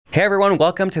Hey everyone,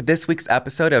 welcome to this week's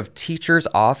episode of Teachers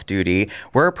Off Duty.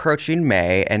 We're approaching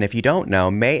May, and if you don't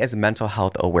know, May is Mental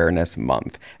Health Awareness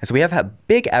Month. And so we have a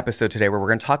big episode today where we're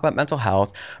going to talk about mental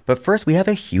health. But first, we have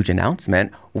a huge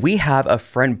announcement. We have a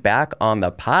friend back on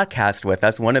the podcast with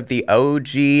us, one of the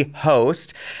OG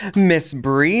hosts, Miss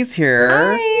Breeze here.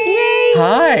 Hi. Yay.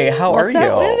 Hi, how are you? What's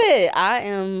up with it? I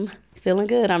am feeling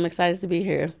good. I'm excited to be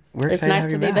here. It's nice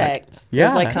to be back. Yeah.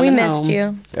 It's like coming we missed home.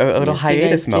 you. A little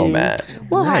hiatus moment.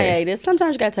 Little hiatus.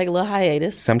 Sometimes you gotta take a little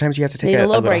hiatus. Sometimes you have to take Need a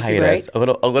little little hiatus. break. A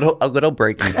little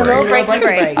breaky break. A little breaky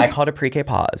break. I called it pre-K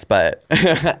pause, but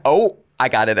oh, I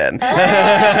got it in.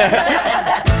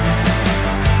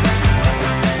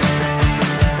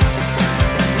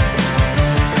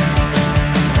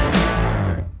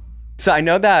 So I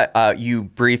know that you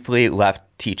briefly left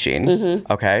teaching.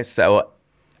 Mm-hmm. Okay, so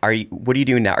what are you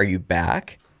doing now? Are you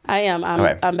back? I am.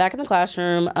 I'm back in the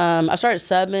classroom. I started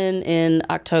subbing in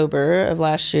October of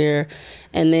last year,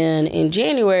 and then in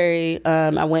January,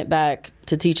 I went back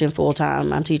to teaching full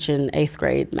time. I'm teaching 8th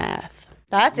grade math.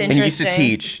 That's And you interesting.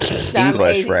 used to teach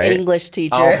English, right? English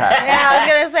teacher. Okay. Yeah, I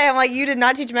was gonna say, I'm like, you did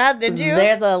not teach math, did you?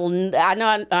 I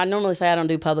know I normally say I don't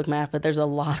do public math, but there's a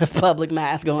lot of public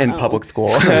math going on. In public school.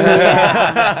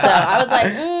 Yeah. So I was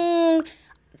like,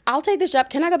 I'll take this job.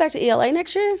 Can I go back to ELA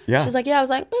next year? Yeah. She's like, yeah. I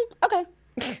was like, okay.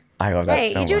 I love that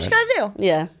Hey, so you do what much. you gotta do.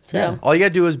 Yeah. So All you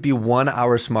gotta do is be 1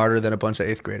 hour smarter than a bunch of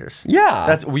 8th graders.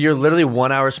 Yeah. You're literally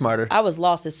 1 hour smarter. I was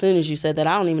lost as soon as you said that.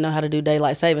 I don't even know how to do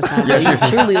daylight savings time. So you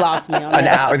truly lost me on An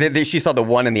that. hour. She saw the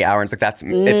 1 in the hour and it's like, it's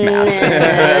math.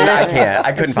 I can't.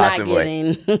 I couldn't It's not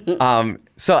possibly. getting.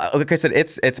 So, like I said,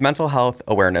 it's Mental Health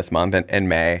Awareness Month in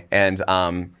May, and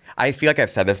I feel like I've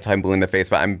said this until I'm blue in the face,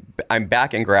 but I'm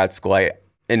back in grad school.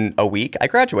 In a week, I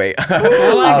graduate.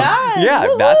 Oh my God. Yeah,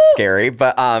 Woo-hoo. that's scary.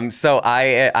 But so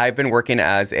I've been working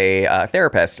as a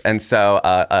therapist, and so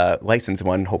a licensed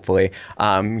one, hopefully.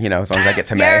 As long as I get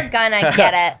to May. You're gonna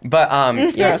get it. But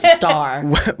You're a star.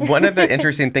 one of the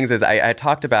interesting things is I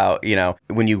talked about,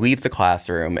 when you leave the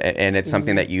classroom, and it's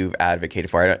something that you've advocated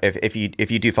for. If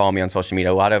you do follow me on social media,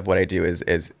 a lot of what I do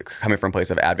is coming from a place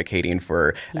of advocating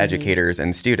for educators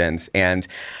and students. And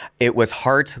it was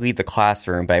hard to leave the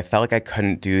classroom, but I felt like I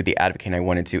couldn't do the advocating I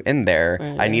wanted to in there.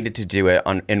 Right. I needed to do it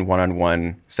in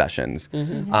one-on-one sessions.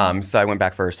 So I went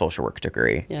back for a social work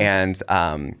degree. Yeah. And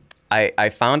I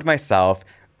found myself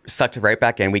sucked right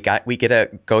back in. We get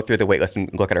to go through the wait list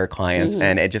and look at our clients,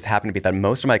 and it just happened to be that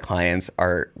most of my clients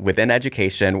are within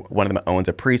education. One of them owns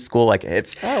a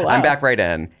preschool. Oh, wow. I'm back right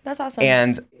in. That's awesome.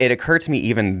 And it occurred to me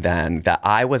even then that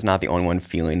I was not the only one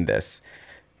feeling this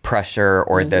pressure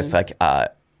or this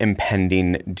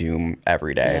impending doom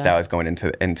every day that I was going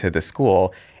into the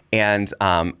school. And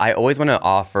I always want to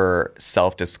offer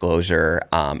self-disclosure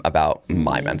about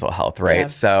my mental health, right? Yeah.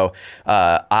 So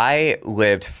I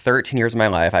lived 13 years of my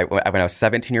life. When I was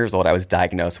 17 years old, I was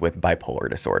diagnosed with bipolar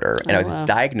disorder. And I was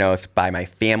diagnosed by my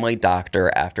family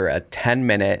doctor after a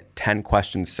 10-minute,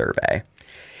 10-question survey.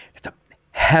 It's a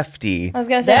hefty, I was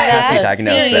gonna say hefty that.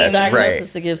 diagnosis,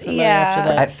 Diagnosis to give somebody after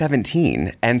that. at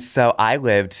 17. And so I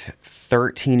lived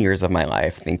 13 years of my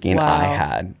life thinking I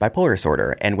had bipolar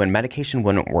disorder. And when medication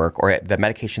wouldn't work, or the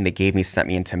medication they gave me sent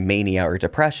me into mania or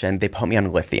depression, they put me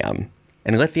on lithium.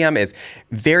 And lithium is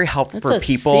very helpful for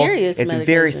people. Serious It's medication.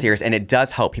 very serious, and it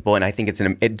does help people. And I think it's I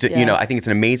think it's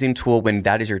an amazing tool when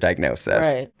that is your diagnosis.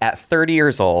 Right. At 30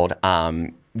 years old,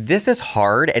 this is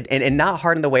hard, and not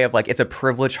hard in the way of it's a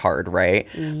privilege hard, right?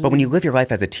 But when you live your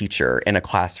life as a teacher in a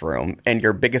classroom, and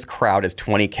your biggest crowd is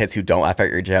 20 kids who don't laugh at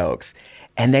your jokes,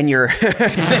 and then they're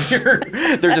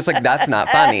just like, that's not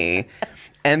funny.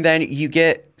 And then you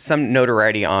get some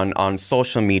notoriety on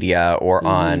social media or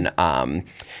on,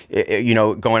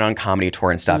 going on comedy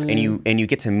tour and stuff, and you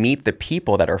get to meet the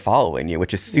people that are following you,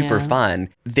 which is super fun.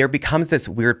 There becomes this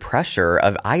weird pressure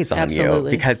of eyes on you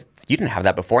because you didn't have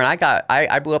that before. And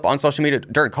I blew up on social media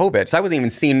during COVID, so I wasn't even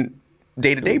seeing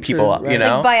day-to-day people, right.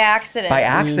 Like by accident. by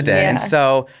accident. Yeah. And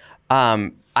so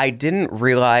I didn't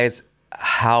realize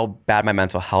how bad my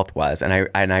mental health was, and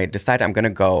I decided I'm going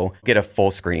to go get a full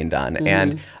screening done.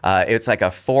 And it's like a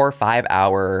 4 or 5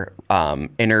 hour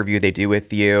interview they do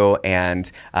with you,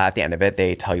 and at the end of it,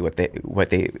 they tell you what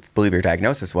they believe your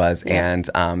diagnosis was, and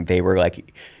they were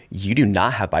like, you do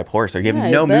not have bipolar disorder. You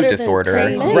have no mood disorder.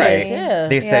 Right. Yeah.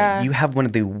 They said you have one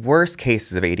of the worst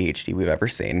cases of ADHD we've ever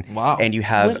seen. Wow. And you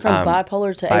have Went from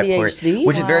bipolar to ADHD?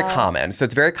 which is very common. So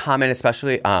it's very common,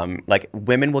 especially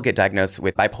women will get diagnosed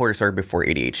with bipolar disorder before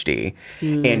ADHD.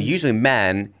 And usually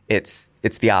men, it's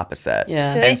the opposite.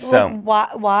 Yeah. Do they, And so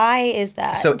why is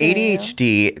that? so Do you-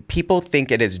 ADHD, people think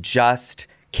it is just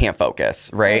can't focus,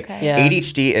 right? Okay. Yeah.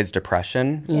 ADHD is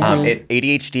depression.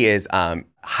 ADHD is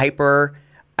hyperactivity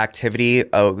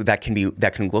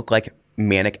that can look like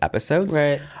manic episodes.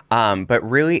 Right. But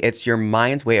really, it's your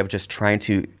mind's way of just trying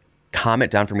to calm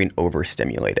it down from being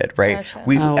overstimulated, right? Gotcha.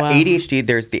 ADHD,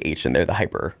 there's the H in there, the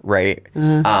hyper, right?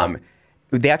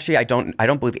 They actually, I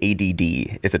don't believe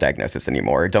ADD is a diagnosis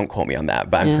anymore. Don't quote me on that,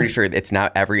 but I'm pretty sure it's now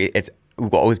it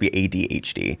will always be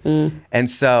ADHD. And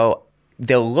so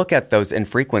they'll look at those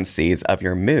infrequencies of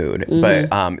your mood, but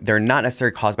they're not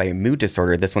necessarily caused by a mood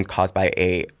disorder. This one's caused by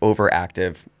a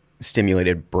overactive,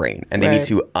 stimulated brain, and they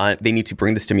need to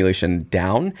bring the stimulation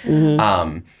down.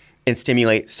 And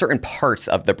stimulate certain parts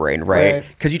of the brain, right?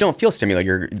 Because you don't feel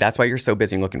stimulated. That's why you're so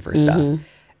busy looking for stuff.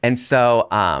 And so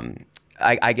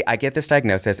I get this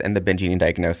diagnosis and the binge eating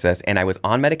diagnosis, and I was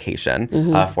on medication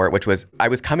for it, which was, I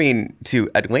was coming to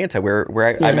Atlanta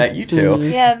where I met you two.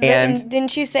 Yeah, and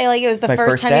didn't you say like it was the my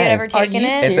first time you had ever taken you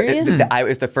it? serious? It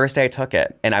was the first day I took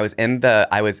it, and I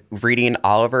was reading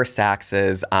Oliver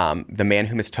Sacks's The Man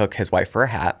Who Mistook His Wife for a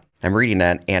Hat. I'm reading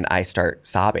it, and I start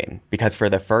sobbing because for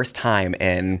the first time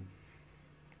in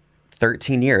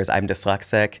 13 years, I'm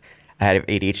dyslexic. I had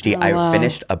ADHD. I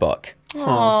finished a book.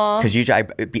 Because usually I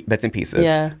bits and pieces.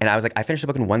 Yeah. And I was like, I finished the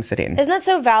book in one sitting. Isn't that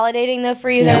so validating though for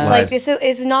you that It it's like was. this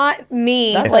is not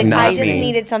me. That's Like I amazing. just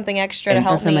needed something extra to And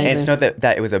help that's me. amazing. And to know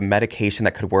that it was a medication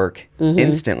that could work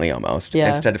instantly almost,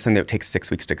 Yeah. instead of something that would take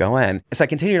 6 weeks to go in. So I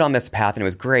continued on this path and it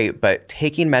was great, but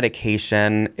taking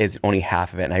medication is only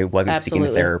half of it, and I wasn't seeking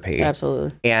therapy.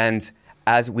 Absolutely. And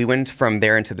as we went from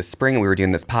there into the spring and we were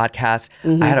doing this podcast,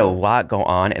 I had a lot go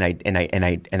on, and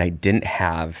I didn't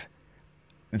have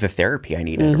the therapy I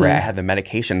needed, right? I had the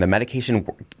medication. The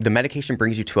medication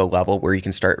brings you to a level where you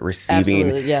can start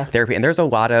receiving therapy. And there's a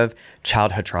lot of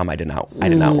childhood trauma I did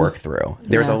not work through.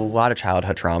 There's a lot of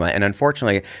childhood trauma. And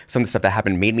unfortunately, some of the stuff that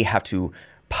happened made me have to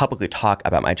publicly talk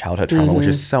about my childhood trauma, which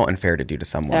is so unfair to do to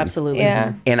someone. Absolutely.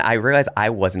 Yeah. And I realized I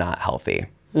was not healthy.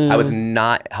 I was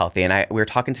not healthy. And we were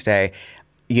talking today,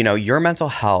 you know, your mental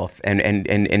health and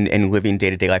living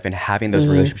day-to-day life and having those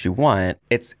relationships you want,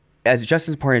 it's as just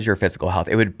as important as your physical health.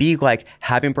 It would be like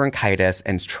having bronchitis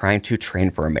and trying to train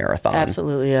for a marathon.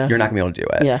 Absolutely, yeah. You're not going to be able to do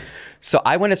it. Yeah. So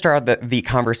I want to start out the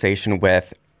conversation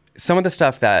with some of the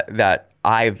stuff that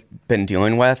I've been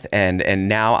dealing with, and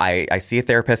now I see a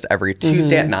therapist every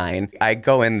Tuesday at 9. I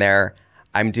go in there,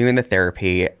 I'm doing the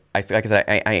therapy. Like I said,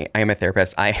 I am a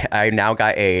therapist. I now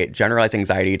got a generalized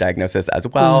anxiety diagnosis as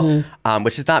well,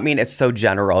 which does not mean it's so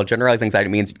general. Generalized anxiety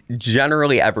means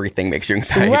generally everything makes you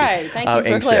anxiety. Right. Thank you for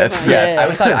anxious. clarifying.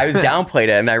 Yes. Yeah. I was downplayed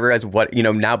it, and I realized what,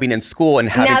 now being in school and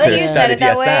having Now that to you study said it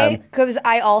that DSM. way, because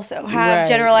I also have Right.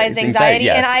 generalized It's anxiety,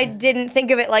 yes. and I didn't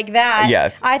think of it like that.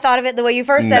 Yes. I thought of it the way you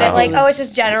first said No. it, like, oh, it's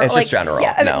just general. It's like, just general.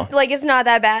 Yeah, I mean, No. like it's not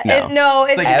that bad. No.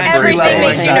 It's like just entry everything level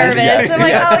makes you anxiety. nervous. Yes. I'm like,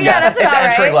 Yes. oh yeah, that's It's about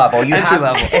entry right. level. You Entry have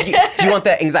level. do you want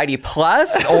the anxiety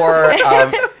plus, or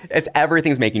it's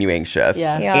everything's making you anxious?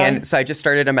 Yeah. Yeah. And so I just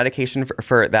started a medication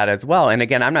for that as well. And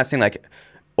again, I'm not saying like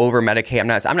over medicate. I'm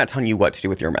not telling you what to do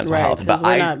with your mental Right. health, Because but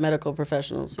we're not medical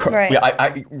professionals. Right.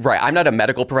 Yeah, right. I'm not a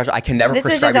medical professional. I can never This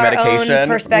is prescribe just you our medication. own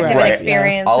perspective Right. and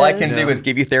experiences. All I can do is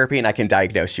give you therapy, and I can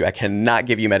diagnose you. I cannot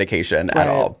give you medication at Right.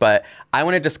 all. But I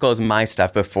want to disclose my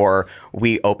stuff before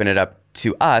we open it up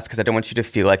to us, because I don't want you to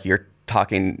feel like you're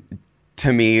talking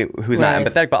to me who's not Right.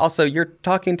 empathetic, but also you're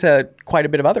talking to quite a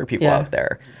bit of other people out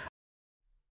there.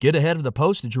 Get ahead of the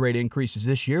postage rate increases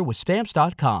this year with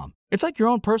Stamps.com. It's like your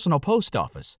own personal post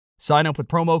office. Sign up with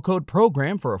promo code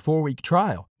PROGRAM for a 4-week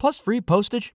trial, plus free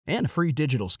postage and a free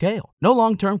digital scale. No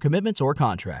long-term commitments or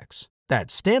contracts.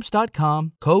 That's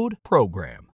Stamps.com, code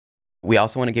PROGRAM. We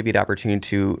also want to give you the opportunity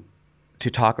to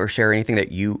talk or share anything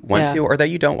that you want Yeah. to or that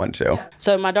you don't want to.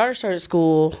 So my daughter started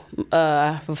school.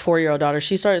 I have a 4-year-old daughter.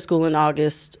 She started school in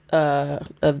August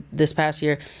of this past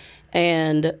year,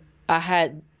 and I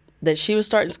had that she was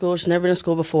starting school. She's never been in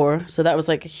school before, so that was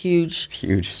like a huge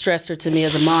stressor to me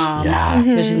as a mom. Yeah.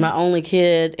 Because she's my only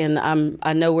kid, and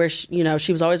I know where she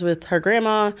was always with her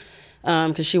grandma,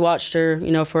 because she watched her,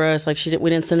 for us. Like we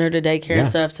didn't send her to daycare and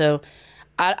stuff. So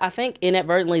I think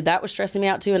inadvertently that was stressing me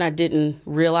out too, and I didn't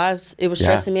realize it was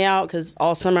stressing me out, because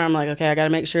all summer I'm like, okay, I got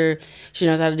to make sure she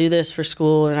knows how to do this for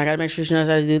school, and I got to make sure she knows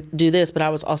how to do this. But I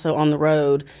was also on the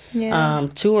road,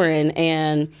 touring,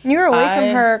 and You were away from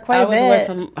her quite a bit. I was away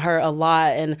from her a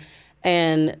lot,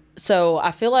 and so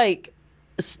I feel like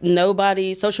being a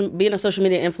social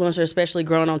media influencer, especially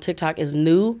growing on TikTok, is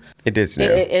new. It is new.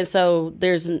 And so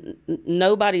there's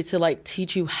nobody to like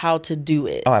teach you how to do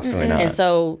it. Oh, absolutely not. And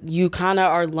so you kind of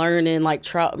are learning like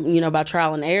by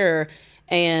trial and error.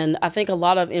 And I think a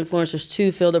lot of influencers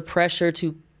too feel the pressure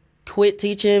to quit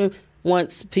teaching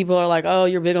once people are like, oh,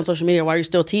 you're big on social media, why are you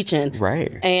still teaching?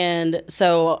 Right. And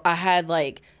so I had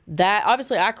like that.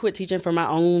 Obviously, I quit teaching for my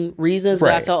own reasons,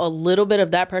 but I Right. felt a little bit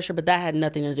of that pressure, but that had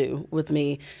nothing to do with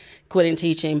me quitting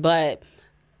teaching. But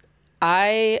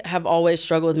I have always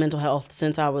struggled with mental health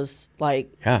since I was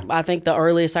like, I think the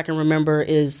earliest I can remember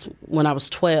is when I was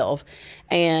 12.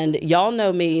 And y'all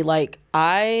know me, like,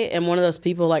 I am one of those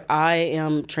people, like, I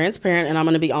am transparent and I'm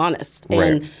going to be honest.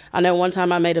 And I know one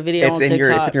time I made a video on TikTok.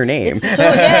 It's in your name.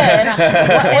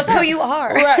 It's who you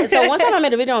are. Right. So one time I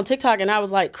made a video on TikTok and I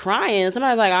was like crying.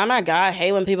 Somebody was like, oh my God, I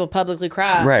hate when people publicly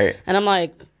cry. Right. And I'm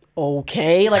like,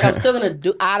 okay, like I'm still gonna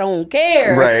do. I don't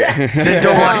care. Right. Then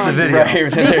don't watch the video.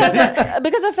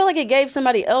 Because I feel like it gave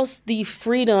somebody else the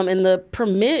freedom and the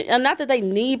permission. Not that they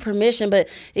need permission, but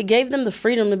it gave them the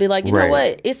freedom to be like, you know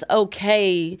what, it's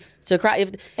okay to cry.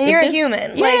 And you're a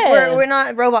human. Yeah. Like we're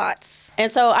not robots.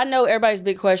 And so I know everybody's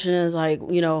big question is like,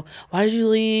 you know, why did you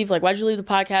leave? Like, why did you leave the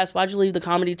podcast? Why did you leave the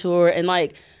comedy tour? And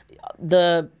like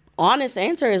the honest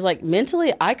answer is like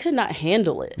mentally I could not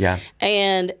handle it. Yeah.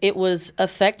 And it was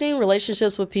affecting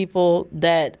relationships with people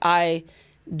that I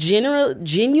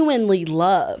genuinely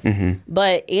love.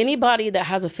 But anybody that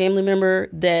has a family member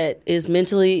that is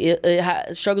mentally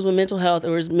struggles with mental health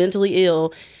or is mentally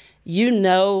ill, you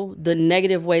know the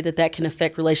negative way that can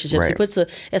affect relationships. Right. It puts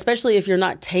especially if you're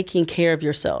not taking care of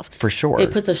yourself. For sure. It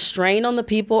puts a strain on the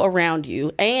people around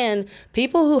you and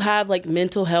people who have like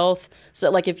mental health.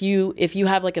 So like if you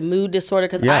have like a mood disorder,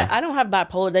 because I don't have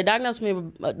bipolar.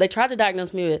 They tried to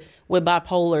diagnose me with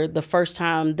bipolar the first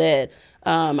time that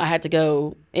I had to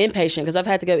go inpatient, because I've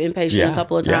had to go inpatient a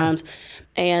couple of times.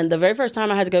 And the very first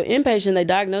time I had to go inpatient,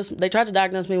 they tried to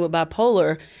diagnose me with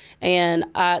bipolar. And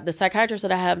the psychiatrist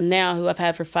that I have now, who I've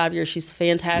had for 5 years, she's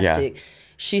fantastic. Yeah.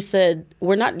 She said,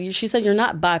 you're not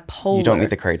bipolar. You don't meet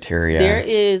the criteria. There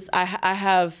is, I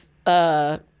have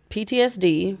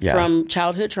PTSD from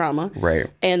childhood trauma. Right.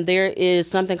 And there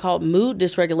is something called mood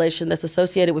dysregulation that's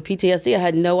associated with PTSD. I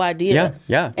had no idea.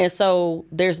 Yeah. And so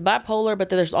there's bipolar, but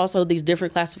there's also these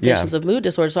different classifications of mood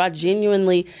disorder. So I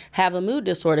genuinely have a mood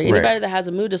disorder. Anybody that has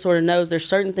a mood disorder knows there's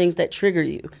certain things that trigger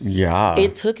you. Yeah.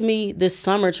 It took me this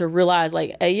summer to realize,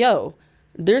 like, hey, yo,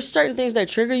 there's certain things that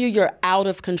trigger you. You're out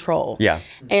of control. Yeah.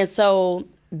 And so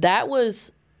that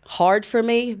was hard for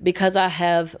me because I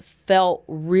have felt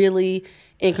really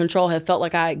in control, have felt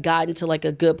like I had gotten to like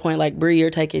a good point, like, Bree, you're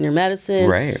taking your medicine.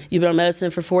 Right. You've been on medicine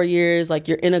for 4 years. Like,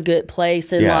 you're in a good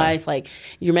place in life. Like,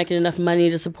 you're making enough money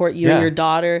to support you and your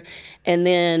daughter. And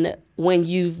then when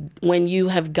you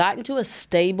have gotten to a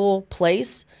stable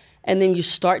place and then you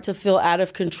start to feel out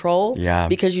of control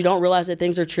because you don't realize that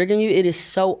things are triggering you, it is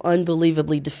so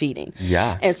unbelievably defeating.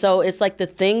 Yeah. And so it's like the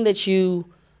thing that you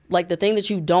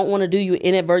don't want to do, you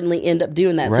inadvertently end up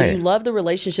doing that. Right. So you love the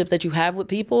relationships that you have with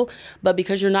people, but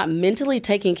because you're not mentally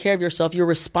taking care of yourself, you're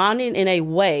responding in a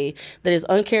way that is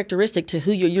uncharacteristic to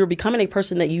who you're becoming a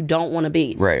person that you don't want to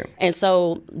be. Right. And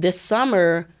so this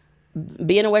summer,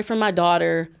 being away from my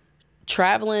daughter,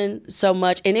 traveling so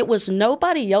much, and it was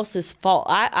nobody else's fault.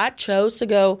 I chose to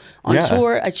go on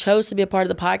tour. I chose to be a part of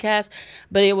the podcast,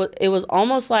 but it was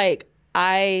almost like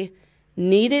I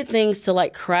needed things to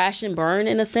like crash and burn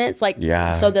in a sense, like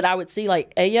so that I would see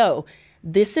like, hey, yo,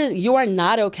 you are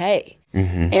not okay.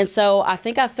 Mm-hmm. And so I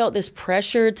think I felt this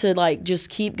pressure to like just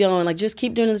keep going, like just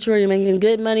keep doing the tour. You're making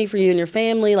good money for you and your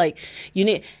family. Like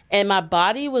and my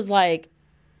body was like,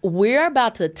 we're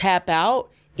about to tap out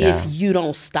if you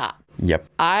don't stop. Yep.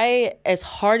 As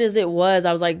hard as it was,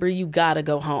 I was like, Brie, you gotta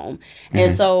go home. Mm-hmm.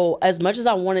 And so as much as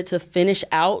I wanted to finish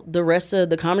out the rest of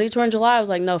the comedy tour in July, I was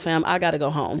like, no, fam, I gotta go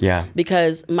home. Yeah.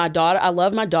 Because my daughter, I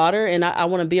love my daughter and I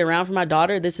want to be around for my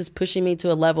daughter. This is pushing me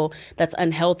to a level that's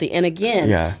unhealthy. And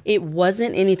again, it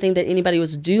wasn't anything that anybody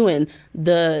was doing.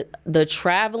 The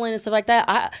traveling and stuff like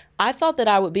that, I thought that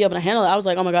I would be able to handle it. I was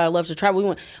like, oh my God, I love to travel.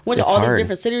 We went to all these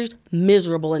different cities,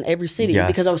 miserable in every city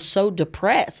because I was so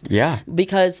depressed. Yeah.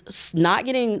 Because not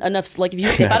getting enough sleep,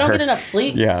 if I don't get enough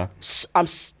sleep, I'm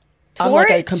like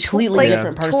a completely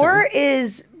different person. Tour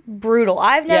is brutal.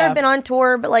 I've never been on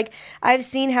tour, but like I've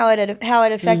seen how it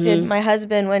affected my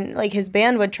husband when like his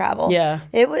band would travel. Yeah,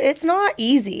 it's not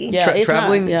easy. Yeah,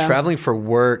 traveling for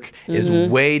work is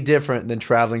way different than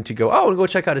traveling to go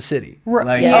check out a city. Right.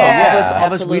 Like, all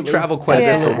of us, we travel quite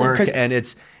a bit for work, and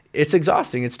it's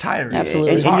exhausting. It's tiring.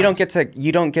 Absolutely, and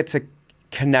you don't get to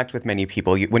connect with many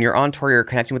people. When you're on tour, you're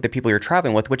connecting with the people you're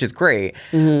traveling with, which is great.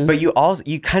 But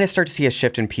you kind of start to see a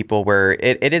shift in people where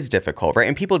it is difficult, right?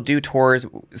 And people do tours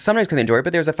sometimes because they enjoy it,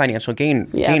 but there's a financial gain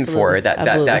for it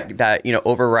that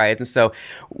overrides. And so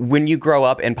when you grow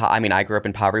up I grew up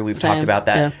in poverty. We've talked about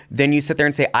that. Yeah. Then you sit there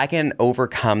and say, I can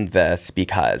overcome this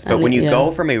because. But when you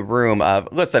go from a room of,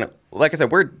 listen, like I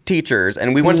said, we're teachers,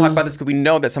 and we want to talk about this because we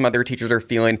know that some other teachers are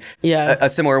feeling a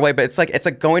similar way. But it's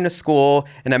like going to school,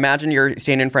 and imagine you're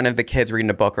standing in front of the kids reading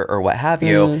a book or what have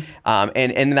you,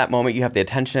 and in that moment you have the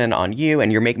attention on you,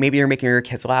 and maybe you're making your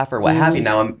kids laugh or what have you.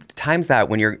 Now, times that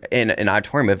when you're in an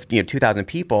auditorium of 2,000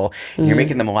 people, and you're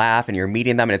making them laugh, and you're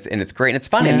meeting them, and it's great, and it's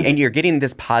fun, and you're getting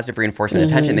this positive reinforcement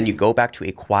attention. Then you go back to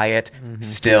a quiet,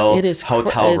 still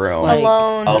hotel room, like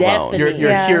alone.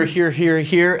 You're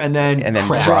here, and then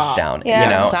drop down.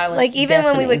 Yeah. Silence, like even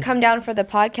when we would come down for the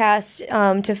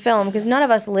podcast to film, because none of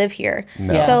us live here.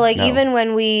 No. So even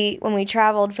when we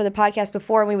traveled for the podcast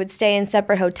before, and we would stay in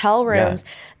separate hotel rooms,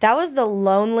 that was the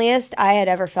loneliest I had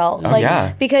ever felt.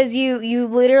 Because you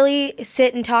literally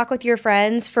sit and talk with your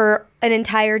friends for an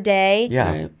entire day.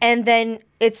 Yeah. And then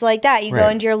it's like that. You go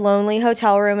into your lonely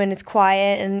hotel room and it's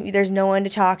quiet and there's no one to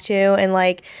talk to. And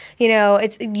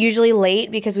it's usually late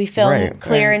because we film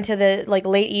clear into the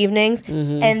late evenings.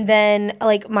 And then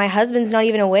my husband's not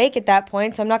even awake at that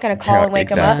point. So I'm not going to call and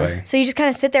wake him up. So you just kind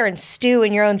of sit there and stew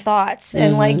in your own thoughts.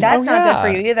 And that's not good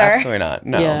for you either. Absolutely not.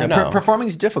 No.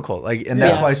 Performing's difficult. And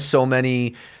that's why so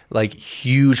many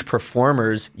huge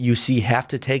performers you see have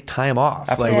to take time off.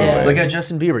 Look at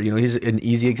Justin Bieber. He's an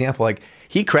easy example.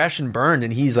 He crashed and burned,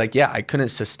 and he's I couldn't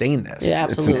sustain this. Yeah,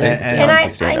 absolutely. And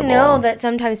I know that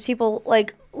sometimes people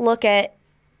look at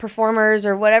performers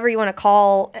or whatever you want to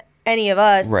call any of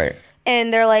us, right?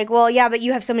 And they're like, well, yeah, but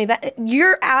you have so many.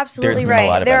 You're absolutely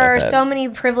right. There are so many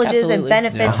privileges and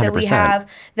benefits that we have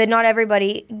that not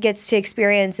everybody gets to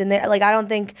experience. And I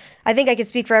think I could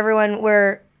speak for everyone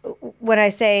when I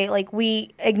say we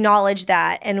acknowledge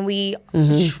that and we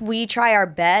try our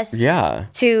best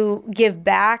to give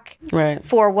back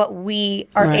for what we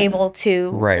are able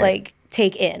to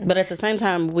take in. But at the same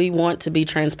time, we want to be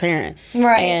transparent.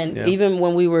 Right. And even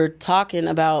when we were talking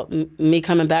about me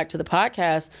coming back to the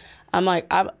podcast, I'm like,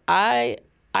 I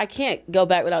can't go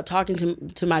back without talking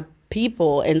to my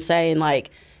people and saying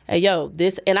hey, yo,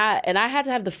 this, and I had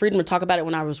to have the freedom to talk about it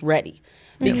when I was ready.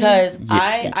 Because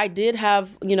I did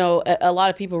have, a lot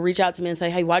of people reach out to me and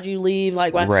say, hey, why'd you leave? Why?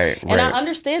 And I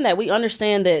understand that. We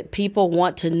understand that people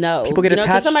want to know. People get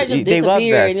attached. Somebody just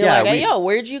disappeared and you're hey, yo,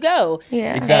 where'd you go?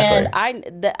 Yeah. Exactly.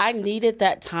 And I needed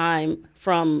that time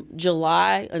from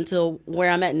July until where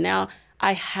I'm at now.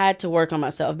 I had to work on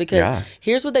myself because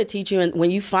here's what they teach you. And when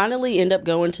you finally end up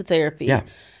going to therapy,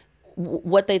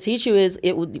 what they teach you is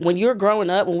when we were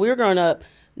growing up,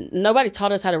 nobody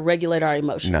taught us how to regulate our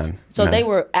emotions. So they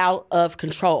were out of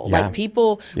control.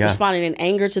 People responding in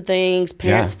anger to things,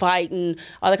 parents fighting,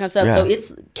 all that kind of stuff. So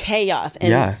it's chaos.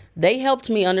 And they helped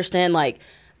me understand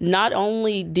not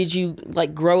only did you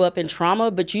grow up in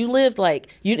trauma, but you lived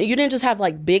you didn't just have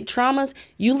big traumas,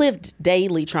 you lived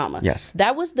daily trauma. Yes.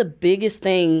 That was the biggest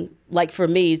thing for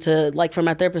me to for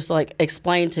my therapist to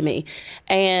explain to me.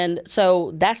 And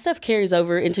so that stuff carries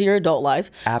over into your adult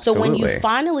life. Absolutely. So when you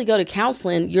finally go to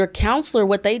counseling, your counselor,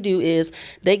 what they do is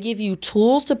they give you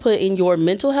tools to put in your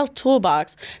mental health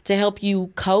toolbox to help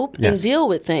you cope and deal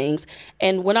with things.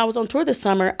 And when I was on tour this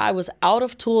summer, I was out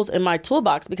of tools in my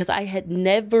toolbox because I had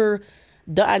never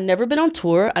been on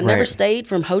tour. I never stayed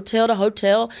from hotel to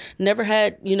hotel. Never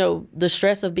had, the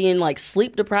stress of being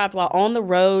sleep deprived while on the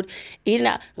road, eating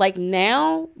out.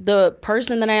 Now, the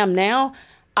person that I am now,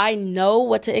 I know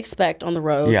what to expect on the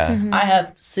road. Yeah. I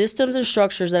have systems and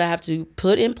structures that I have to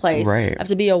put in place. I have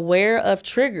to be aware of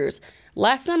triggers.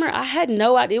 Last summer, I had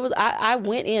no idea. I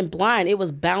went in blind. It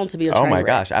was bound to be a train wreck. Oh my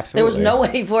gosh, absolutely. There was no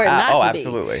way for it not to be.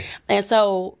 Absolutely. And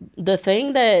so the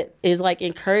thing that is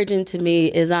encouraging to me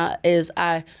is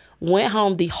I went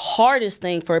home. The hardest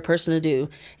thing for a person to do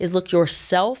is look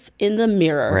yourself in the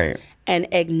mirror and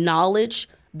acknowledge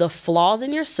the flaws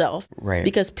in yourself.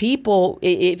 Because people,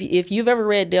 if you've ever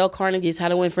read Dale Carnegie's How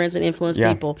to Win Friends and Influence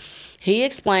People, he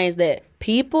explains that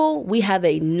we have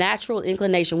a natural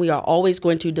inclination. We are always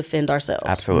going to defend ourselves.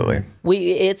 Absolutely.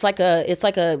 It can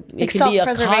be a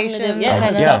cognitive, it's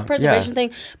a self-preservation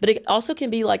thing, but it also can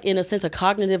be in a sense a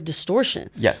cognitive distortion.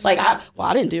 Yes. I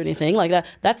didn't do anything like that.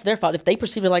 That's their fault if they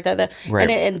perceive it like that.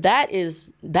 And that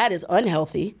is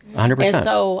unhealthy. 100%. And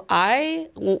so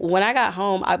when I got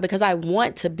home, because I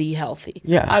want to be healthy.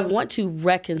 Yeah. I want to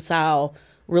reconcile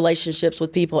relationships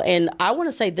with people. And I want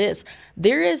to say this,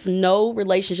 there is no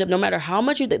relationship, no matter how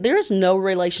much there is no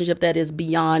relationship that is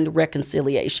beyond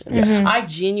reconciliation. Yes. I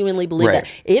genuinely believe that.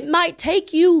 It might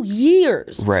take you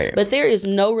years, but there is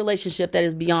no relationship that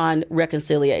is beyond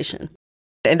reconciliation.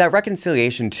 And that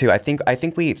reconciliation too, I think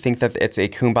we think that it's a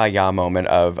kumbaya moment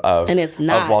of and it's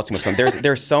not. Of waltzing with someone.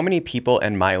 There's so many people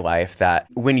in my life that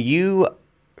when you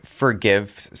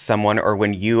forgive someone, or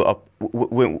when you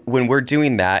when we're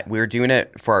doing that, we're doing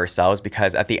it for ourselves,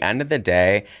 because at the end of the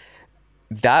day,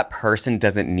 that person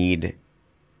doesn't need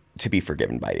to be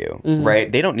forgiven by you,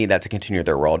 right? They don't need that to continue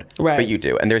their world, but you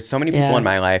do. And there's so many people in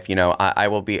my life, you know, I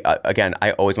will be, again,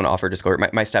 I always want to offer disclosure.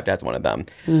 My stepdad's one of them.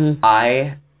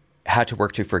 I had to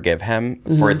work to forgive him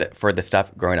for the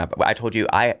stuff growing up. I told you,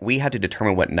 we had to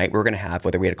determine what night we were going to have,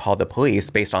 whether we had to call the police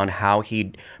based on how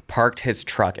he parked his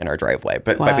truck in our driveway,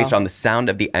 but based on the sound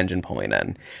of the engine pulling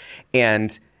in.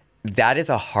 And that is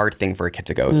a hard thing for a kid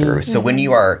to go through. So when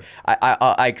you are,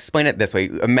 I explain it this way.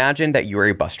 Imagine that you are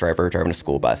a bus driver driving a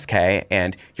school bus, okay?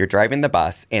 And you're driving the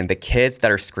bus, and the kids that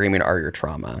are screaming are your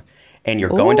trauma. And you're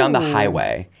going down the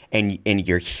highway, and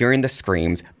you're hearing the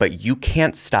screams, but you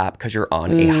can't stop because you're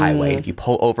on a highway. If you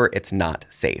pull over, it's not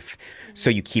safe. So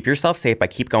you keep yourself safe by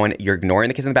keep going. You're ignoring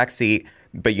the kids in the back seat,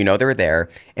 but you know they're there.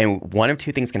 And one of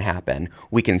two things can happen.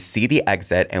 We can see the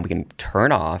exit, and we can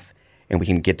turn off, and we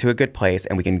can get to a good place,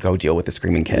 and we can go deal with the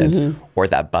screaming kids. Or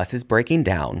that bus is breaking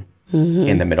down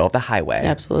in the middle of the highway.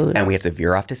 Absolutely. And we have to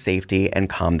veer off to safety and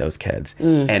calm those kids.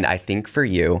 And I think for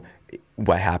you,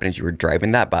 what happened is you were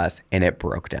driving that bus and it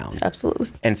broke down.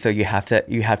 Absolutely. And so you have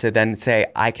to then say,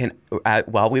 I can,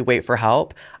 while we wait for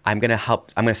help, I'm going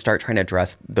to start trying to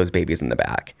address those babies in the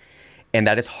back. And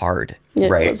that is hard,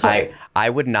 right? Hard. I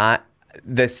would not,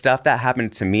 the stuff that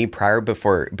happened to me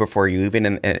before you even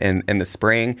in the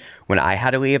spring, when I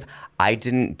had to leave, I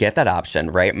didn't get that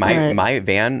option, right? My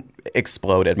van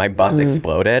exploded, my bus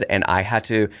exploded, and I had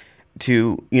to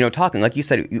talking, like you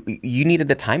said, you needed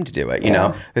the time to do it. You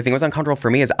know, the thing that was uncomfortable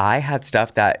for me is I had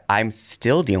stuff that I'm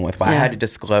still dealing with. I had to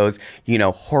disclose,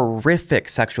 horrific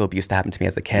sexual abuse that happened to me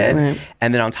as a kid.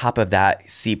 And then on top of that,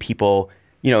 see people,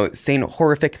 saying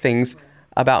horrific things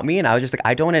about me. And I was just like,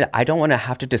 I don't want to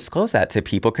have to disclose that to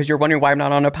people, because you're wondering why I'm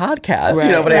not on a podcast.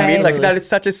 You know what I mean? Like, that is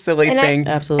such a silly thing.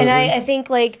 Absolutely. And I think,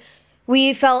 like,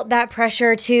 we felt that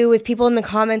pressure too, with people in the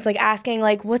comments, like, asking,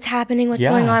 like, what's happening? What's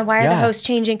going on? Why are the hosts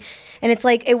changing? And it's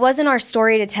like, it wasn't our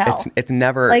story to tell. It's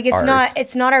never like, ours.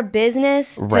 It's not our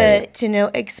business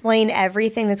to explain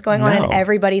everything that's going on in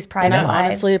everybody's private lives. I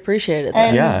honestly appreciated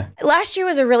that. And last year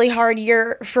was a really hard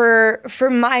year for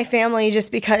my family,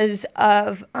 just because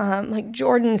of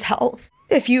Jordan's health.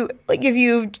 If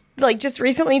you've just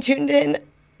recently tuned in,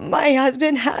 my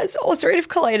husband has ulcerative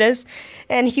colitis,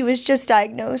 and he was just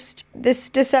diagnosed this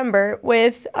December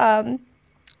with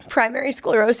primary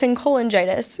sclerosing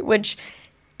cholangitis, which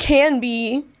can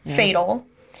be fatal.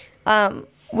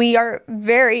 We are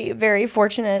very, very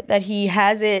fortunate that he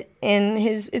has it in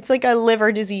it's like a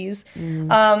liver disease.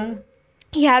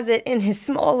 He has it in his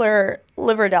smaller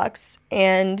liver ducts,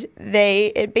 and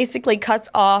it basically cuts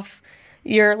off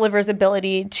your liver's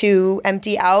ability to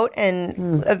empty out,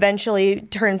 and eventually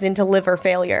turns into liver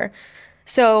failure.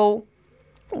 So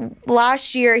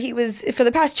last year, for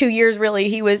the past 2 years, really,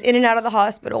 he was in and out of the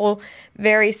hospital,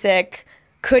 very sick,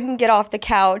 couldn't get off the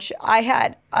couch. I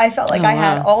felt like I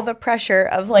had all the pressure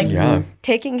of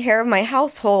taking care of my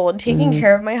household, taking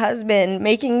care of my husband,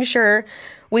 making sure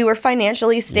we were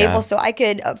financially stable so I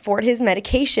could afford his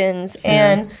medications.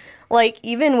 And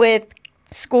even with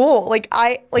school,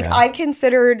 I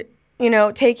considered,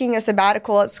 taking a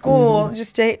sabbatical at school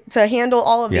just to handle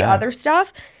all of the other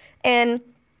stuff. And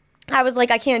I was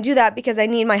like, I can't do that because I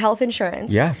need my health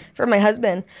insurance for my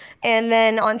husband. And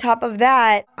then on top of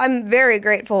that, I'm very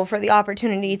grateful for the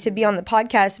opportunity to be on the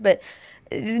podcast, but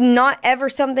it's not ever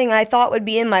something I thought would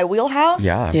be in my wheelhouse.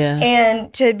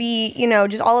 And to be,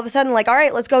 just all of a sudden, like, all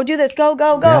right, let's go do this. Go.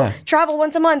 Travel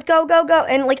once a month. Go.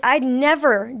 And I'd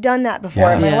never done that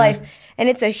before in my life. And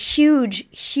it's a huge,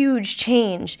 huge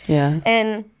change.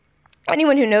 And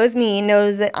anyone who knows me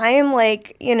knows that I am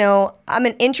I'm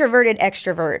an introverted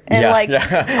extrovert. And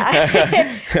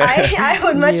I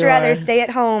would much rather stay at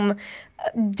home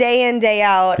day in, day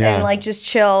out and just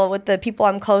chill with the people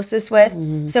I'm closest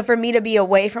with. So for me to be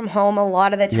away from home a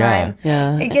lot of the time,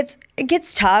 it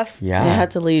gets tough. I had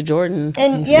to leave Jordan.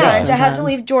 And to have to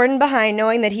leave Jordan behind,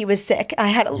 knowing that he was sick, I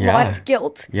had a lot of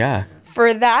guilt.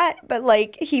 For that, but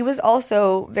he was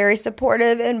also very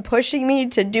supportive and pushing me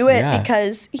to do it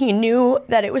because he knew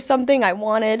that it was something I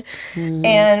wanted.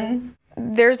 And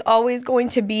there's always going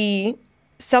to be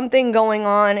something going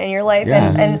on in your life.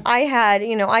 And I had,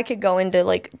 I could go into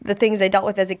like the things I dealt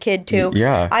with as a kid too.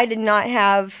 Yeah. I did not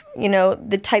have,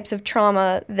 the types of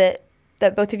trauma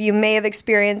that both of you may have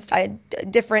experienced. I had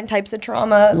different types of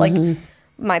trauma. Like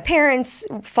my parents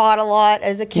fought a lot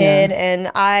as a kid,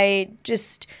 and I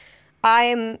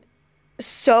am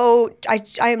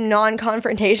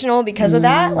non-confrontational because of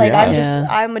that. Like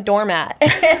I'm a doormat.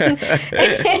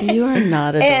 You are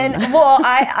not a doormat. And well,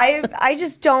 I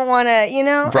just don't want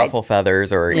to, ruffle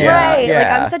feathers or right. Like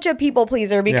I'm such a people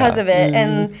pleaser because of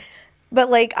it.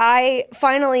 But like I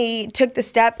finally took the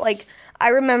step. Like I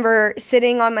remember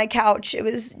sitting on my couch. It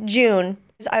was June.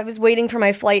 I was waiting for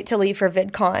my flight to leave for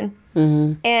VidCon.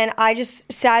 And I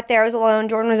just sat there. I was alone.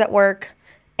 Jordan was at work.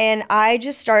 And I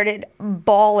just started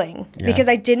bawling because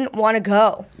I didn't want to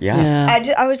go.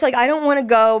 I was like, I don't want to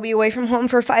go be away from home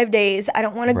for 5 days. I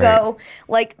don't want to go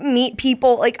like meet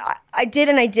people. Like I did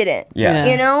and I didn't,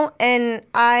 and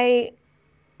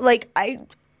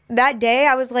that day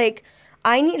I was like,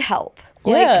 I need help.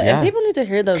 And people need to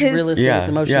hear those realistic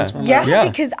emotions from us.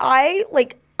 Because I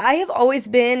have always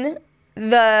been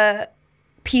the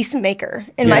peacemaker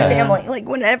in my family. Like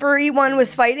whenever everyone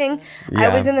was fighting, I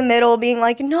was in the middle being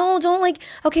like, no, don't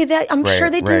okay, that I'm sure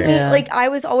they didn't. Like I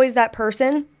was always that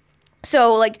person.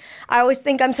 So like I always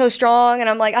think I'm so strong and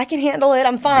I'm like, I can handle it.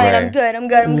 I'm fine. I'm good. I'm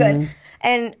good.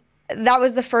 And that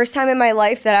was the first time in my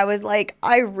life that I was like,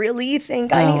 I really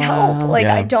think I need help. Like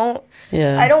I don't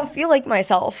feel like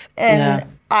myself. And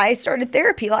I started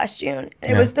therapy last June.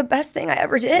 It was the best thing I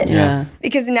ever did.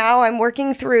 Because now I'm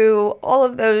working through all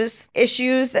of those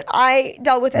issues that I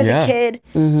dealt with as a kid.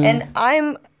 And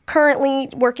I'm currently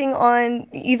working on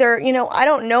either, I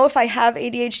don't know if I have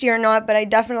ADHD or not, but I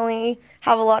definitely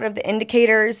have a lot of the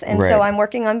indicators. And so I'm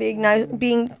working on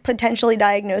being potentially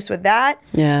diagnosed with that.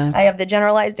 I have the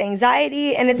generalized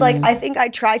anxiety. And it's like, I think I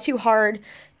try too hard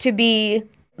to be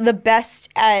the best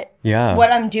at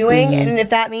what I'm doing, and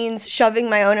if that means shoving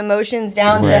my own emotions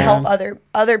down to help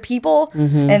other people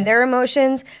and their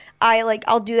emotions,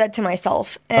 I'll do that to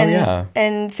myself. And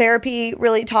and therapy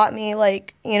really taught me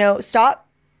stop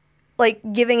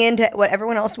giving in to what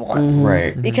everyone else wants,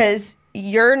 because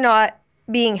you're not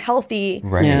being healthy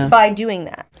by doing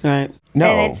that. No.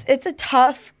 And it's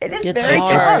very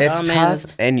hard. tough. It's tough,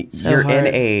 and so you're hard.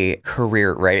 in a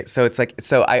career, right? So it's like,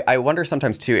 I wonder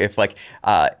sometimes too if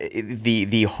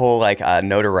the whole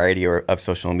notoriety of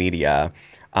social media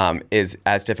is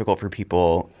as difficult for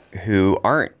people who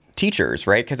aren't teachers,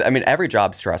 right? Because I mean, every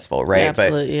job's stressful, right?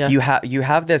 Absolutely, but you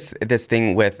have this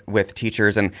thing with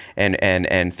teachers and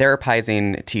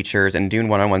therapizing teachers and doing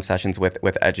one-on-one sessions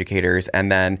with educators,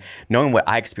 and then knowing what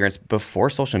I experienced before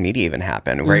social media even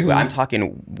happened, right? I'm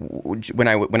talking when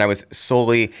I was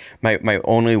solely my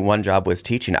only one job was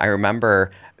teaching. I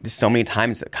remember so many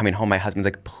times coming home, my husband's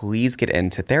like, please get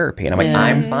into therapy, and I'm like,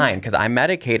 I'm fine because I'm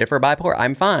medicated for bipolar.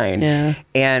 I'm fine,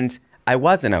 and I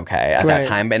wasn't okay at that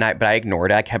time, but I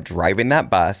ignored it. I kept driving that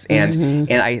bus, and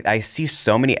I see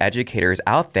so many educators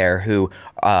out there who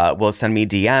will send me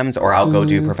DMs, or I'll go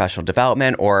do professional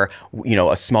development, or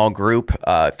a small group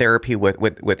therapy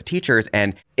with teachers.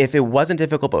 And if it wasn't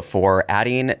difficult before,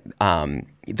 adding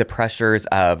the pressures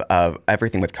of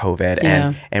everything with COVID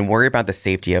and worry about the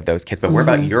safety of those kids, but worry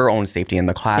about your own safety in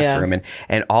the classroom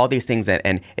and all these things.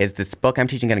 And is this book I'm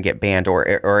teaching going to get banned,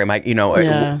 or am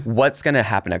I, what's going to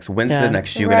happen next? When's the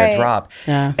next shoe going to drop?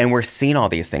 And we're seeing all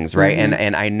these things, right?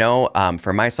 And I know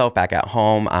for myself back at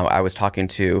home, I was talking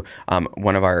to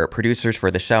one of our producers for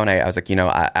the show, and I was like,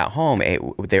 at home,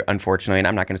 unfortunately, and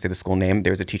I'm not going to say the school name,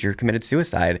 there was a teacher who committed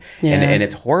suicide, and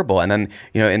it's horrible. And then,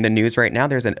 in the news right now,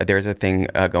 there's a thing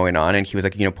going on, and he was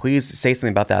like, please say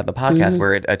something about that on the podcast,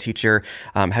 where a teacher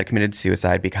had committed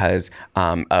suicide because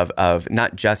of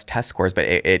not just test scores, but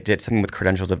it did something with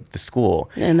credentials of the school.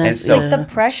 And that's so the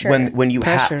pressure.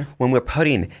 When we're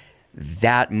putting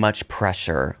that much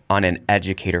pressure on an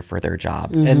educator for their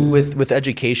job, and with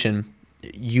education,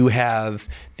 you have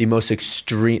the most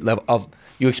extreme level of.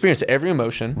 You experience every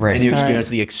emotion, and you experience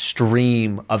the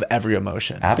extreme of every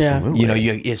emotion. Absolutely.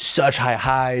 It's such high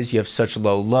highs, you have such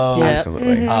low lows.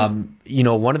 Absolutely.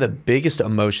 One of the biggest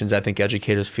emotions I think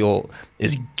educators feel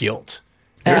is guilt.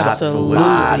 There's Absolutely. a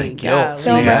lot of guilt. Yeah,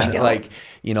 so much guilt.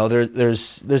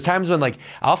 There's times when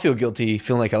I'll feel guilty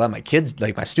feeling like I let my kids,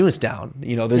 my students down.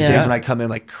 There's days when I come in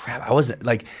like, crap, I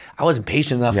wasn't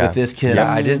patient enough with this kid.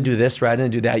 I didn't do this right, I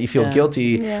didn't do that. You feel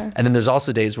guilty. And then there's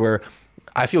also days where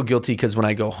I feel guilty because when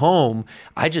I go home,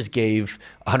 I just gave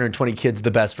 120 kids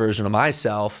the best version of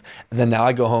myself. And then now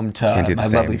I go home to my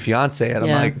lovely fiance, and I'm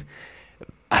like,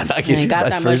 I'm not giving you the got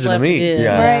best that much version of left to me. give.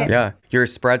 Yeah, Right. yeah. You're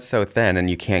spread so thin, and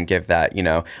you can't give that.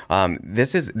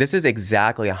 This is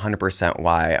exactly 100%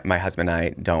 why my husband and I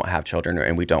don't have children,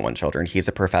 and we don't want children. He's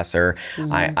a professor.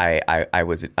 I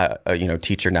was a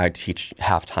teacher. Now I teach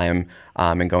half time,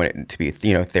 and going to be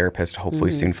therapist.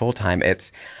 Hopefully soon full time.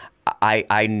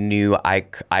 I knew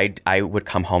I would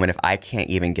come home, and if I can't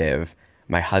even give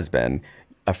my husband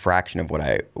a fraction of what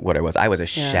I was a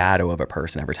shadow of a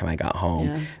person every time I got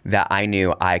home, that I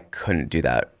knew I couldn't do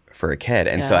that for a kid.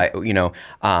 And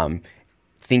so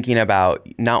thinking about,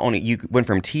 not only you went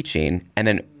from teaching and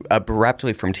then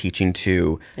abruptly from teaching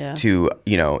to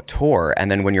tour,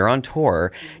 and then when you're on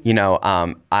tour,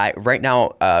 I right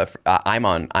now I'm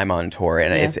on tour,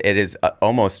 and it is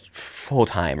almost full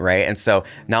time, right? And so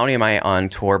not only am I on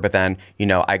tour, but then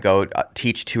I go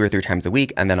teach 2 or 3 times a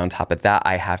week, and then on top of that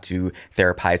I have to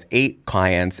therapize 8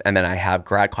 clients, and then I have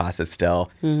grad classes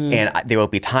still, and there will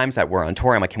be times that we're on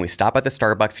tour. I'm like, can we stop at the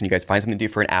Starbucks? Can you guys find something to do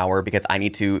for an hour, because I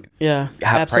need to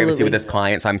have privacy with this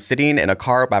client. So I'm sitting in a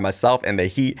car by myself in the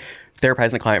heat,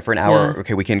 therapizing a client for an hour.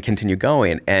 Okay, we can continue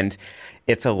going. And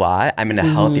it's a lot. I'm in a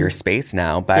healthier space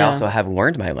now, but I also have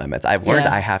learned my limits. I've learned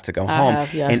I have to go home,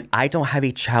 and I don't have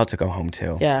a child to go home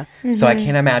to. Yeah. So I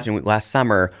can't imagine last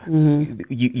summer,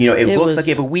 it looks like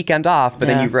you have a weekend off, but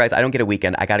then you realize I don't get a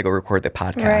weekend. I got to go record the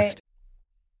podcast. Right.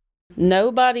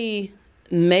 Nobody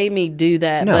made me do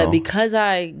that, No. but because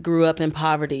I grew up in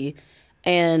poverty,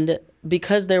 and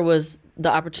because there was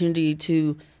the opportunity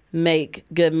to make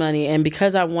good money, and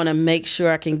because I want to make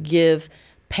sure I can give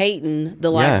Peyton the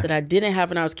life that I didn't have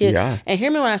when I was a kid. Yeah. And hear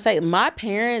me when I say my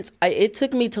parents, it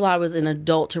took me till I was an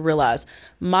adult to realize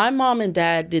my mom and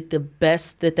dad did the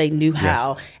best that they knew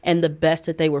how, and the best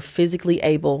that they were physically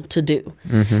able to do.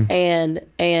 And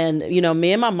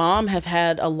me and my mom have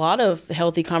had a lot of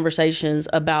healthy conversations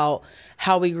about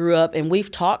how we grew up, and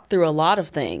we've talked through a lot of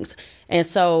things. And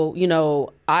so,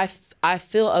 I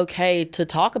feel okay to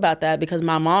talk about that, because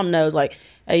my mom knows, like,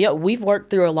 hey, we've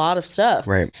worked through a lot of stuff.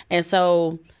 Right. And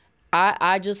so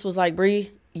I just was like,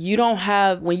 Bree, you don't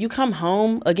have, when you come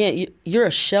home, again, you're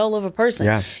a shell of a person.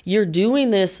 Yeah. You're doing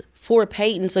this for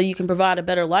Peyton so you can provide a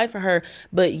better life for her,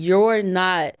 but you're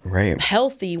not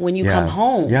healthy when you come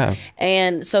home. Yeah.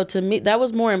 And so to me, that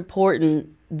was more important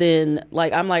than,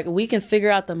 like, I'm like, we can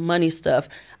figure out the money stuff.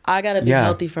 I got to be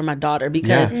healthy for my daughter,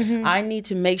 because I need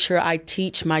to make sure I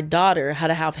teach my daughter how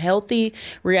to have healthy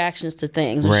reactions to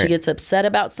things. When she gets upset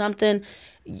about something,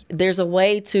 there's a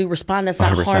way to respond that's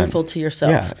not 100%. Harmful to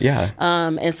yourself.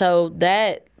 And so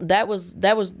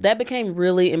that became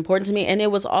really important to me, and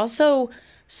it was also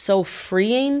so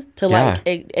freeing to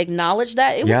acknowledge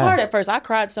that. It was hard at first. I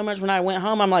cried so much when I went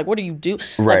home. I'm like, what do you do?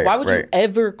 Like, why would you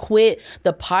ever quit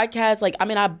the podcast? Like, I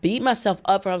mean, I beat myself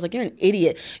up for, I was like, you're an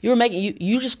idiot.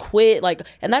 You just quit. Like,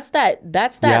 and that's that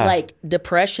like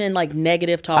depression, like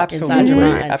negative talk inside your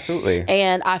mind. Absolutely.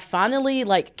 And I finally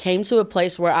like came to a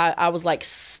place where I was like,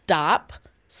 stop,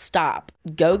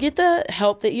 go get the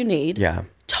help that you need. Yeah.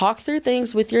 Talk through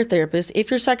things with your therapist. If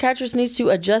your psychiatrist needs to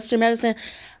adjust your medicine,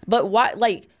 but why?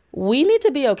 Like, we need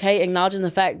to be okay acknowledging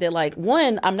the fact that, like,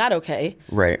 1, I'm not okay.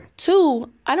 Right. 2,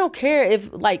 I don't care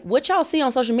if, like, what y'all see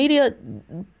on social media,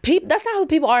 that's not who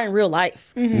people are in real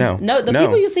life. No. The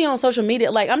people you see on social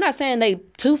media, like, I'm not saying they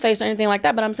two-faced or anything like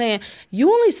that, but I'm saying you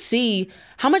only see,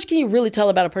 how much can you really tell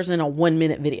about a person in a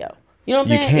 1-minute video? You know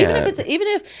what I'm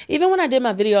saying? Even when I did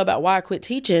my video about why I quit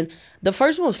teaching, the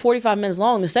first one was 45 minutes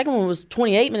long. The second one was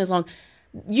 28 minutes long.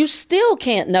 You still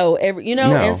can't know every,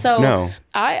 No, and so no.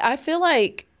 I feel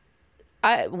like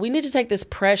we need to take this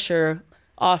pressure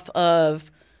off of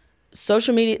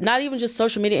social media, not even just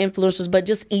social media influencers, but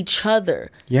just each other.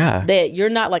 Yeah. That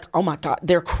you're not like, oh my God,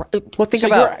 they're crazy. Well, think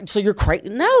so you're crazy.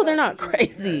 No, they're not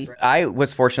crazy. I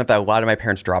was fortunate that a lot of my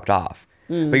parents dropped off.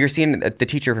 But you're seeing the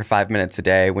teacher for 5 minutes a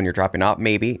day when you're dropping off,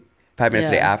 maybe 5 minutes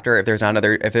a day after, if there's not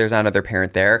another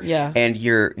parent there, and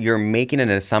you're making an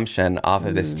assumption off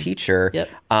of this teacher,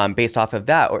 based off of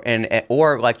that,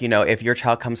 or like, if your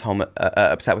child comes home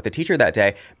upset with the teacher that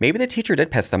day, maybe the teacher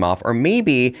did piss them off, or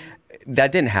maybe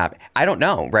that didn't happen. I don't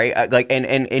know, right?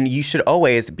 And you should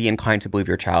always be inclined to believe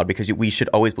your child, because we should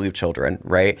always believe children,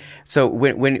 right? So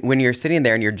when you're sitting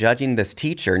there and you're judging this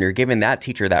teacher and you're giving that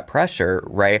teacher that pressure,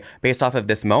 right, based off of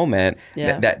this moment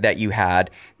that you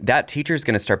had, that teacher is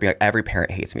going to start being like, every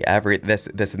parent hates me, every this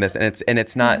and this, and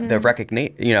it's not the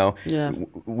recognition.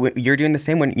 You're doing the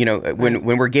same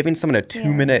when we're giving someone a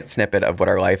 2-minute snippet of what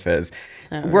our life is.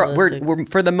 We're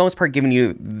for the most part giving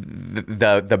you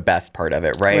the best part of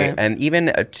it, right? And even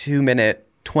a 2-minute,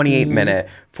 28-minute,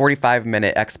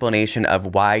 45-minute explanation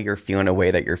of why you're feeling the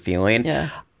way that you're feeling.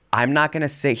 I'm not going to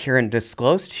sit here and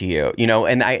disclose to you, you know,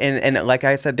 and like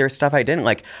I said, there's stuff I didn't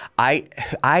like.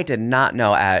 I did not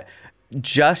know at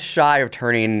just shy of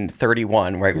turning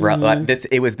 31, right?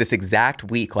 It was this exact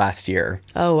week last year.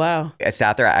 Oh, wow. I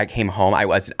sat there, I came home.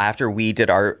 After we did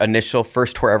our initial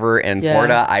first tour ever in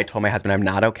Florida, I told my husband, I'm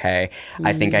not okay.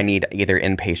 I think I need either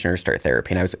inpatient or start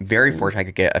therapy. And I was very fortunate I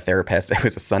could get a therapist. It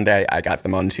was a Sunday. I got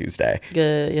them on Tuesday.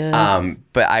 Good, yeah.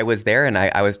 But I was there and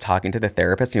I was talking to the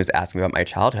therapist and he was asking me about my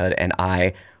childhood. And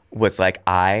I was like,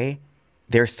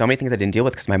 there's so many things I didn't deal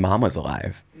with because my mom was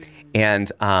alive.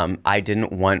 And I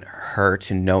didn't want her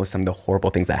to know some of the horrible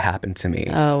things that happened to me.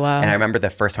 Oh, wow. And I remember the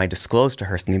first time I disclosed to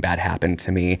her something bad happened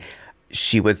to me,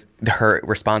 her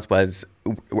response was,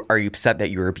 are you upset that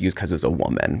you were abused because it was a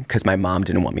woman? Because my mom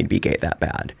didn't want me to be gay that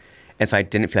bad. And so I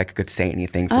didn't feel like I could say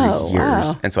anything for years.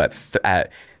 Wow. And so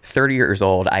at 30 years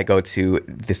old, I go to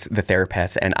the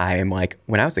therapist and I am like,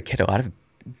 when I was a kid, a lot of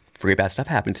really bad stuff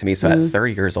happened to me. So at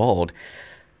 30 years old,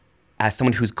 as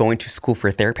someone who's going to school for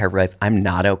therapy, I realized I'm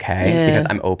not okay because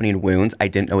I'm opening wounds I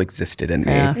didn't know existed in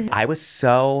me. Yeah. I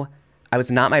was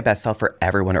not my best self for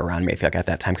everyone around me, I feel like, at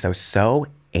that time, because I was so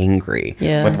angry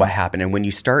with what happened. And when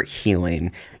you start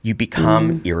healing, you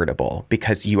become irritable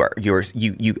because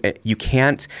you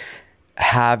can't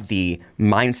have the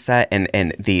mindset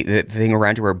and the thing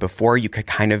around you where before you could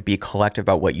kind of be collective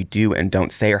about what you do and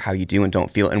don't say or how you do and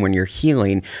don't feel. And when you're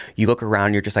healing, you look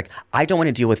around, you're just like, I don't want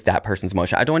to deal with that person's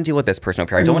emotion. I don't want to deal with this person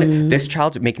over here. I don't want to, this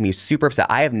child's making me super upset.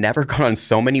 I have never gone on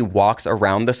so many walks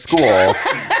around the school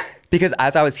because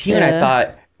as I was healing, I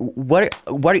thought,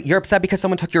 what you're upset because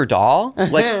someone took your doll?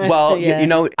 Like, well, you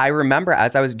know, I remember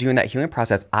as I was doing that healing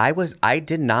process, I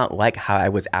did not like how I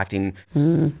was acting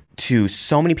to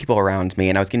so many people around me,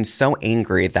 and I was getting so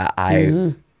angry that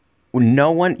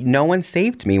no one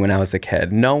saved me when I was a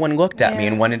kid. No one looked at me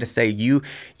and wanted to say, you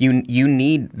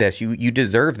need this, you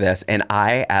deserve this. And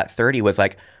I at 30 was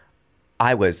like,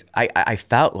 I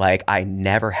felt like I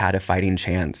never had a fighting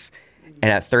chance.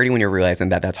 And at 30, when you're realizing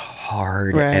that that's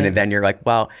hard, and then you're like,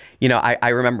 well, you know, I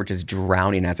remember just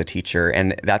drowning as a teacher.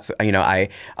 And that's, you know, I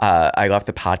left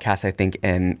the podcast, I think,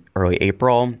 in early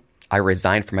April. I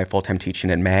resigned from my full-time teaching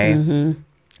in May.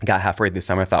 Got halfway through the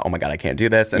summer, thought, oh my God, I can't do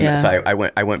this. And so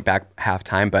I went back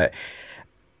half-time. But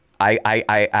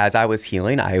I as I was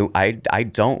healing, I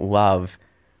don't love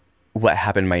what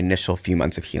happened in my initial few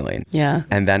months of healing. Yeah.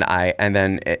 And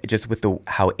then just with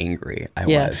how angry I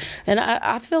was. And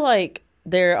I feel like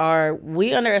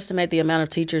we underestimate the amount of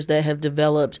teachers that have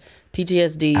developed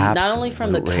PTSD, not only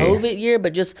from the COVID year,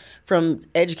 but just from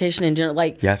education in general.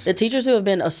 Like the teachers who have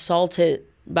been assaulted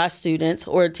by students,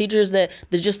 or teachers that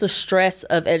just the stress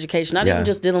of education, not even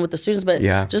just dealing with the students, but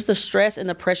just the stress and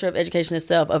the pressure of education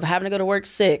itself, of having to go to work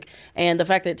sick, and the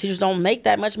fact that teachers don't make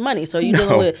that much money. So you're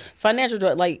dealing with financial,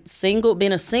 like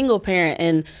being a single parent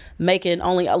and making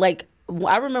only, like,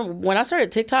 I remember when I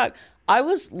started TikTok, I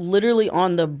was literally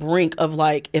on the brink of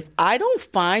like, if I don't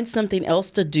find something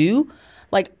else to do,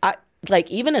 like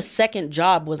even a second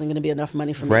job wasn't going to be enough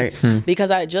money for me,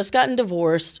 because I had just gotten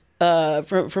divorced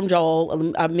from Joel.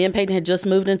 Me and Peyton had just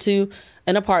moved into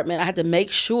an apartment. I had to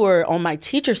make sure on my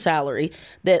teacher salary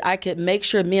that I could make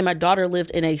sure me and my daughter lived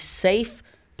in a safe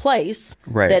place,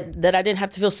 that I didn't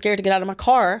have to feel scared to get out of my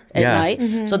car at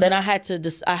night. So then I had to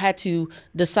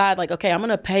decide, like, okay, I'm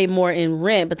gonna pay more in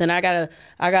rent, but then I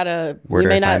gotta we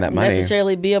may not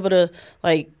necessarily be able to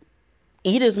like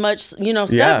eat as much, you know,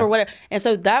 stuff or whatever. And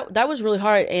so that was really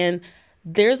hard. And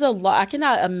there's a lot, I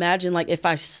cannot imagine like if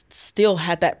I still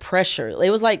had that pressure. It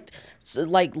was like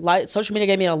social media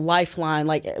gave me a lifeline,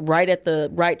 like right at the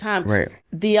right time.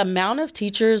 The amount of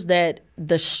teachers that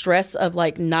the stress of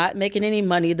like not making any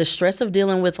money, the stress of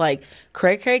dealing with like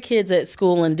cray kids at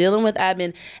school and dealing with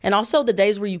admin, and also the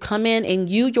days where you come in and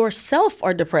you yourself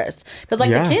are depressed. Because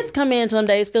like the kids come in some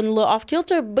days feeling a little off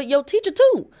kilter, but your teacher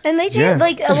too. And they take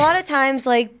like a lot of times,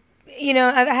 like, you know,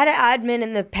 I've had an admin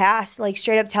in the past, like,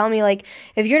 straight up tell me, like,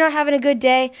 if you're not having a good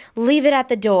day, leave it at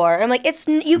the door. I'm like,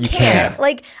 you can't.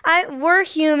 Like, we're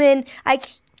human. I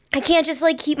can't just,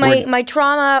 like, keep my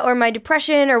trauma or my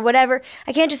depression or whatever.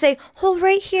 I can't just say, hold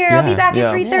right here. I'll be back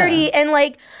at 3:30. And,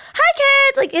 like,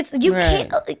 hi, kids. Like,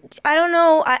 can't. I don't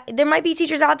know. There might be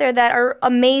teachers out there that are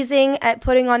amazing at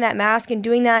putting on that mask and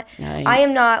doing that. I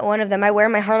am not one of them. I wear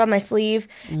my heart on my sleeve.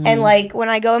 And, like, when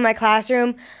I go in my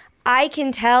classroom, I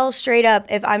can tell straight up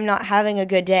if I'm not having a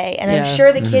good day, and I'm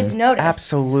sure the kids notice.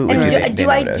 Absolutely. And do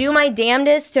I do my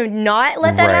damnedest to not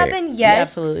let that happen? Yes. Yeah,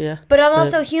 absolutely, yeah. But I'm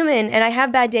also human, and I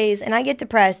have bad days, and I get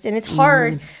depressed, and it's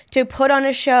hard to put on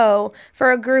a show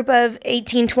for a group of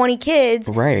 18, 20 kids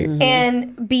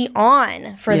and be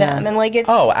on for them. And like it's...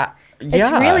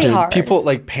 It's really hard. People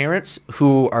like parents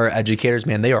who are educators,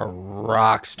 man, they are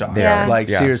rock stars.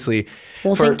 Seriously.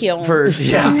 Well, thank you.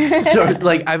 So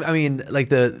like, I mean, like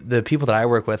the people that I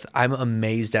work with, I'm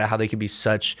amazed at how they can be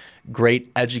such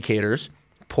great educators,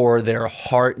 pour their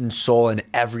heart and soul and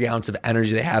every ounce of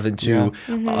energy they have into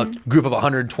a group of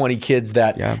 120 kids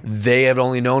that they have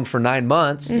only known for 9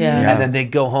 months. And then they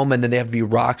go home and then they have to be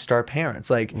rock star parents.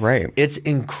 Like, it's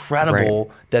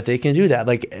incredible that they can do that.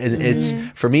 Like, it's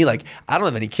for me, like, I don't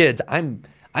have any kids.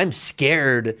 I'm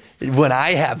scared when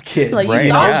I have kids. Like,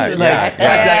 I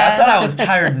thought I was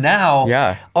tired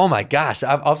now. Oh my gosh.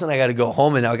 All of a sudden I got to go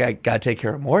home and now I got to take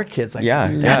care of more kids. Like,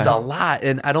 that's a lot.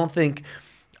 And I don't think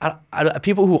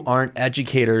people who aren't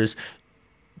educators,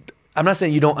 I'm not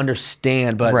saying you don't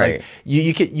understand, but like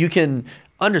you can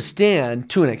understand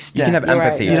to an extent. You can have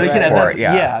empathy. You can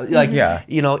have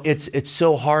you know, it's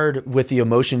so hard with the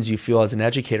emotions you feel as an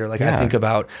educator. Like I think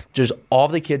about just all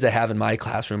the kids I have in my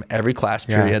classroom, every class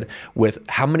period, with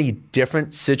how many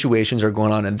different situations are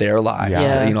going on in their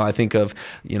lives. You know, I think of,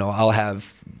 you know, I'll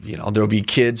have, you know, there'll be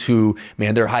kids who,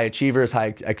 man, they're high achievers,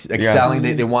 excelling.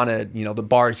 They want to, you know, the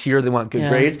bar is here. They want good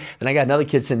grades. Then I got another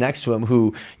kid sitting next to them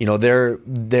who, you know, their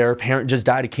parent just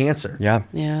died of cancer.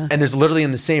 And there's literally in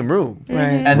the same room.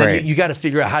 And then you got to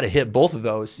figure out how to hit both of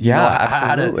those.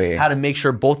 Absolutely. How to make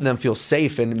sure both of them feel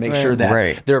safe and make sure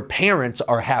that their parents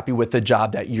are happy with the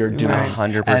job that you're doing.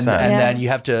 100%. And then you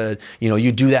have to, you know,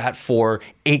 you do that for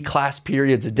 8 class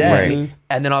periods a day.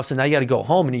 And then all of a sudden now you got to go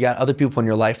home and you got other people in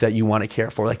your life that you want to care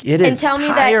for. Like it is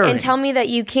tiring. Tell me that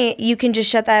you can just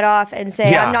shut that off and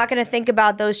say, I'm not going to think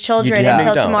about those children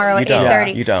until tomorrow at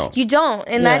 8:30. You don't.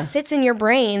 And that sits in your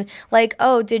brain like,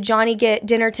 oh, did Johnny get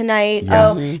dinner tonight?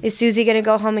 Oh, is Susie going to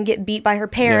go home and get beat by her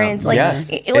parents? Like,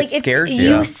 it scares you.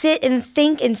 You sit and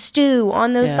think and stew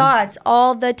on those thoughts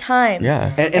all the time.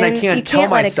 And I can't tell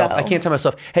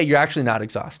myself, hey, you're actually not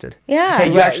exhausted.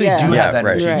 Hey, you actually do have that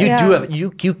energy. Right. You do have,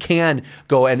 you can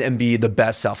go and be the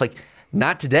best self. Like,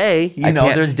 not today. You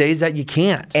know, there's days that you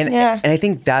can't. And I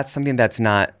think that's something that's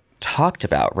not talked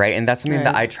about, right? And that's something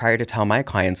that I try to tell my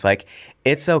clients, like,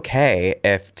 it's okay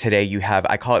if today you have,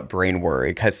 I call it brain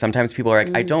worry, because sometimes people are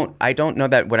like, I don't know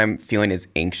that what I'm feeling is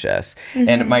anxious.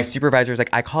 And my supervisor's like,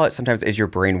 I call it sometimes, is your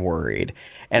brain worried?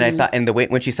 And I thought, and the way,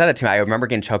 when she said it to me, I remember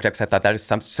getting choked up because I thought that is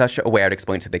such a way I'd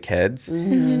explain to the kids.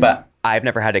 But I've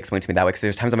never had to explain to me that way, because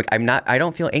there's times I'm like, I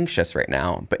don't feel anxious right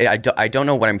now, but I don't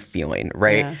know what I'm feeling,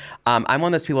 right? I'm one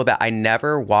of those people that I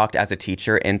never walked as a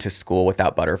teacher into school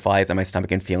without butterflies in my stomach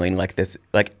and feeling like this,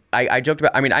 like, I joked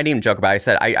about, I mean, I didn't even joke about it. I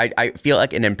said, I feel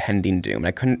like an impending doom.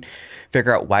 I couldn't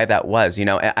figure out why that was, you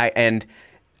know?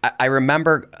 I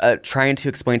remember trying to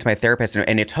explain to my therapist,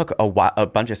 and it took a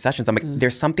bunch of sessions. I'm like,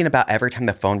 there's something about every time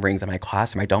the phone rings in my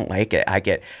classroom, I don't like it.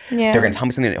 They're going to tell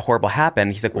me something horrible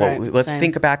happened. He's like, well, let's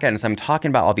think back. And so I'm talking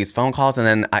about all these phone calls, and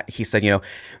then he said, you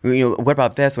know, what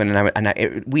about this one?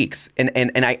 Weeks. And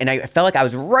I felt like I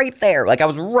was right there. Like I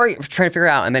was right trying to figure it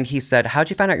out. And then he said, how'd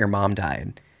you find out your mom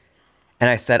died? And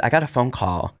I said, I got a phone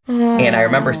call. And I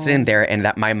remember sitting there, and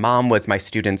that my mom was my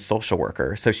student's social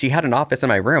worker. So she had an office in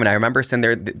my room. And I remember sitting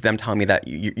there, them telling me that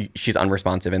she's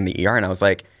unresponsive in the ER. And I was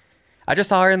like, I just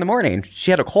saw her in the morning. She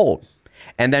had a cold.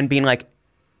 And then being like,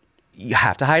 you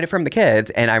have to hide it from the kids.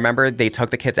 And I remember they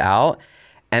took the kids out.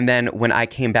 And then when I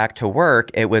came back to work,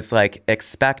 it was like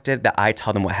expected that I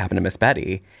tell them what happened to Miss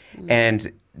Betty.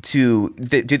 And to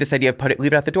do this idea of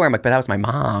leave it at the door. I'm like, but that was my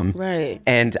mom. Right.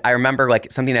 And I remember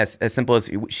like something as simple as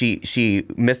she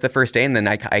missed the first day. And then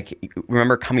I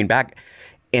remember coming back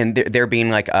and there being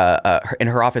like, in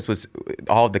her office was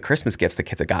all of the Christmas gifts the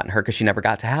kids had gotten her because she never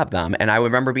got to have them. And I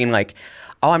remember being like,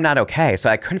 oh, I'm not okay. So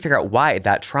I couldn't figure out why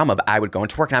that trauma of I would go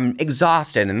into work and I'm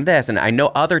exhausted and this. And I know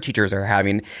other teachers are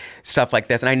having stuff like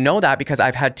this. And I know that because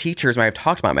I've had teachers, when I've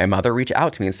talked about my mother, reach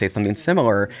out to me and say something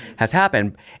similar has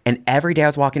happened. And every day I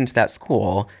was walking into that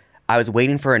school, I was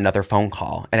waiting for another phone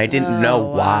call. And I didn't know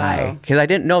why. Because I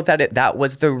didn't know that that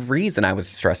was the reason I was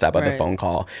stressed out by the phone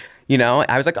call. You know,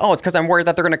 I was like, oh, it's because I'm worried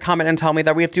that they're going to come in and tell me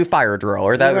that we have to do fire drill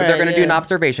or that they're going to do an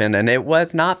observation. And it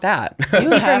was not that. For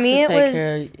me, it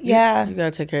was, you got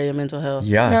to take care of your mental health.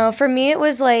 No, for me, it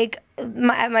was like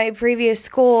at my previous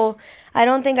school, I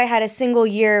don't think I had a single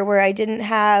year where I didn't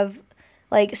have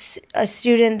like a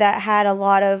student that had a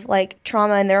lot of like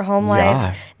trauma in their home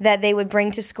lives that they would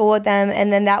bring to school with them.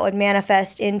 And then that would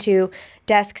manifest into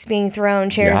desks being thrown,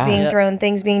 chairs being thrown,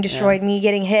 things being destroyed, me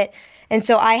getting hit. And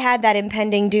so I had that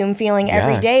impending doom feeling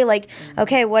every day, like,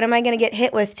 okay, what am I going to get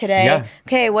hit with today?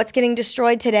 Okay, what's getting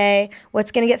destroyed today?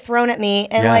 What's going to get thrown at me?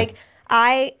 And like,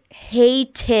 I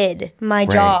hated my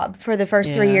job for the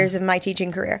first 3 years of my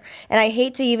teaching career. And I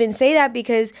hate to even say that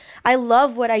because I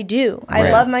love what I do. I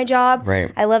love my job.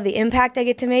 I love the impact I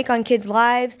get to make on kids'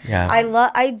 lives.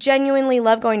 I genuinely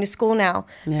love going to school now.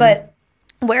 But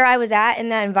where I was at in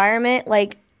that environment,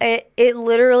 like, it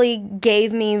literally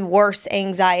gave me worse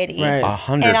anxiety.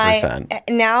 100%.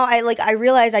 And I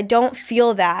realize I don't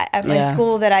feel that at my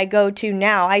school that I go to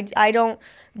now. I don't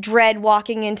dread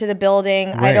walking into the building.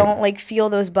 I don't like feel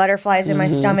those butterflies in my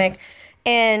stomach.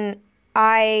 And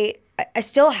I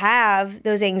still have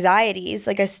those anxieties.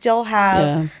 Like I still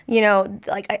have, you know,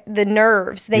 like the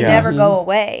nerves. They never go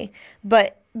away.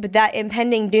 But that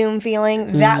impending doom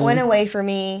feeling, that went away for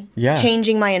me,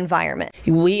 changing my environment.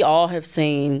 We all have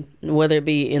seen, whether it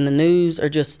be in the news or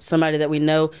just somebody that we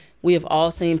know, we have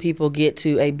all seen people get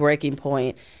to a breaking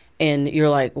point. And you're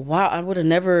like, wow, I would have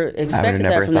never expected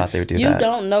that from them. They would do that. You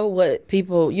don't know what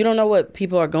people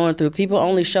are going through. People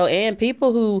only show, and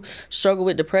people who struggle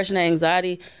with depression and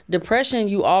anxiety, depression,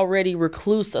 you already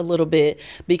recluse a little bit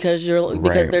because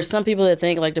there's some people that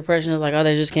think like depression is like, oh,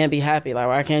 they just can't be happy. Like,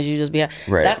 why can't you just be happy?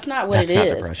 That's not what it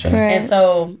is. Depression. And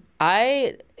so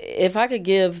if I could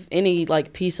give any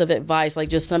like piece of advice, like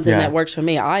just something that works for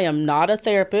me, I am not a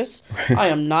therapist. I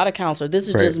am not a counselor. This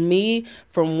is just me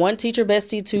from one teacher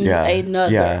bestie to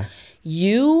another.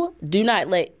 You do not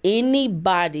let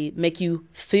anybody make you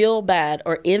feel bad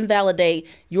or invalidate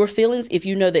your feelings if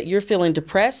you know that you're feeling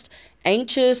depressed,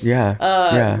 anxious,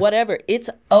 whatever. It's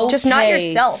okay. Just not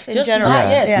yourself in general.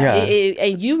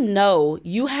 And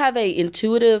you have a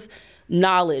intuitive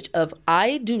knowledge of,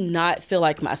 I do not feel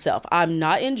like myself. I'm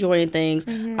not enjoying things.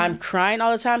 I'm crying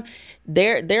all the time.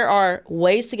 There are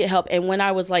ways to get help. And when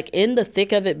I was like in the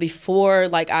thick of it before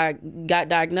like I got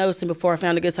diagnosed and before I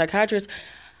found a good psychiatrist,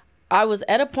 I was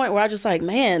at a point where I was just like,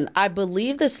 man, I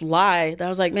believe this lie that I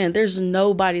was like, man, there's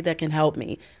nobody that can help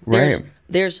me.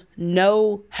 There's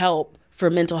no help for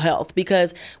mental health,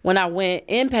 because when I went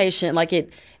inpatient, like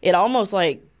it almost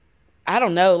like, I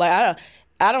don't know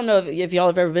if y'all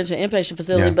have ever been to an inpatient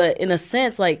facility, but in a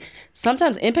sense, like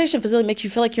sometimes inpatient facility makes you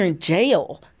feel like you're in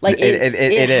jail. Like it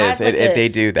is. Like if they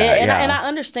do that, and I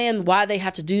understand why they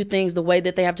have to do things the way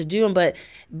that they have to do them,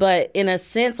 but in a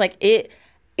sense, like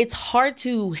it's hard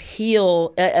to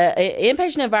heal.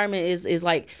 Inpatient environment is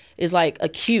like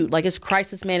acute, like it's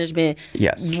crisis management.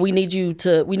 Yes, we need you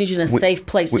in a safe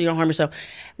place so you don't harm yourself.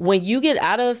 When you get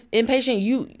out of inpatient,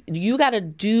 you got to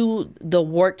do the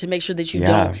work to make sure that you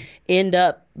don't end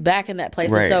up back in that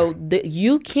place. And so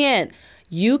you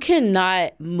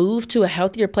cannot move to a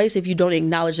healthier place if you don't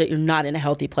acknowledge that you're not in a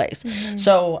healthy place.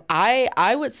 So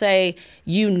I would say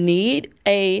you need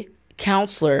a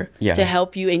counselor to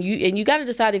help you, and you got to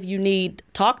decide if you need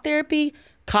talk therapy,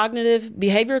 cognitive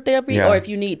behavioral therapy, or if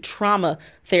you need trauma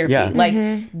therapy. Like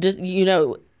just, you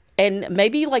know, and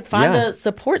maybe like find a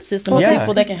support system of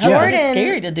people that can help. Jordan, it's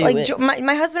scary to do like, it.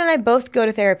 My husband and I both go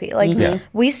to therapy. Like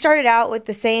we started out with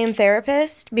the same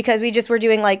therapist because we just were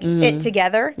doing like it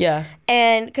together.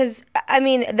 And because I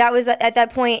mean that was at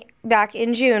that point back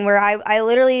in June where I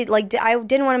literally like I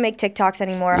didn't want to make TikToks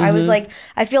anymore. I was like,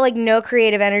 I feel like no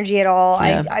creative energy at all.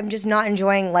 I'm just not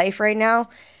enjoying life right now.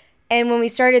 And when we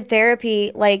started therapy,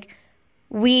 like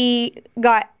we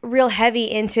got real heavy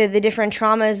into the different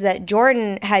traumas that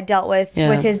Jordan had dealt with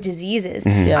his diseases,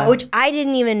 which I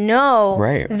didn't even know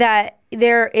that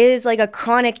there is like a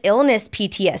chronic illness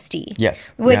PTSD.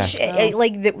 Which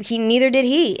neither did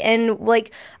he. And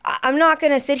like, I'm not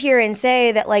going to sit here and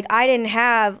say that like I didn't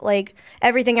have like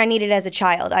everything I needed as a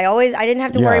child. I didn't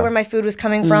have to worry where my food was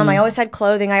coming from. I always had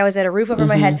clothing. I always had a roof over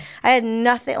my head. I had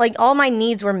nothing, like all my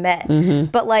needs were met.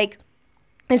 But like,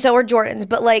 and so were Jordan's,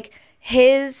 but like,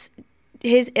 his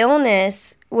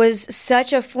illness was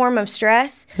such a form of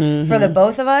stress for the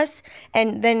both of us,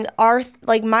 and then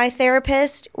my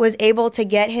therapist was able to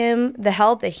get him the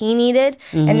help that he needed,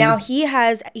 and now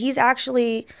he's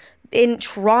actually in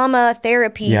trauma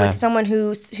therapy with someone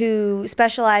who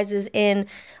specializes in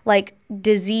like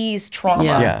disease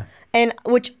trauma, and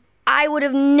which I would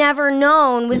have never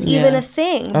known was even a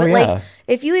thing. But like,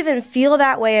 if you even feel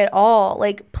that way at all,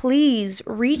 like please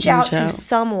reach out to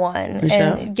someone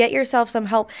and get yourself some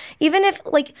help. Even if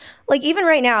like even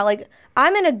right now, like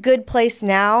I'm in a good place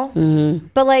now,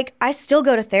 but like I still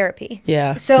go to therapy.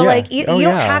 So like you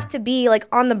don't have to be like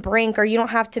on the brink, or you don't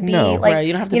have to be like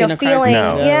you don't have to be in a feeling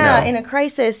crisis. in a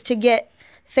crisis to get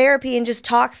therapy and just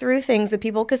talk through things with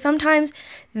people, because sometimes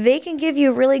they can give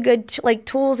you really good like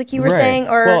tools, like you were saying,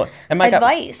 or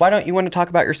advice. Why don't you want to talk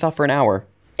about yourself for an hour?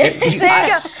 There you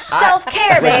go.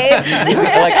 Self-care, babes.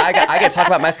 Like I get to talk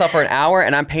about myself for an hour,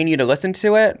 and I'm paying you to listen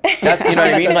to it. That's, you know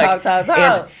what I mean? Like,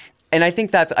 talk. And I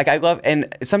think that's like I love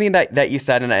and something that you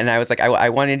said and I was like I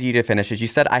wanted you to finish is you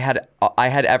said I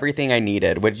had everything I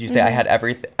needed. What did you say? I had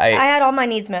everything. I had all my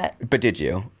needs met. But did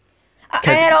you?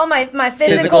 I had all my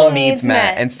physical needs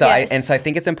met. And so I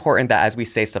think it's important that as we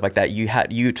say stuff like that,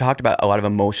 you talked about a lot of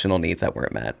emotional needs that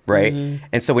weren't met, right? Mm-hmm.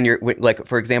 And so when you're like,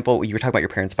 for example, you were talking about your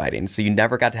parents fighting, so you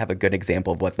never got to have a good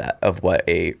example of what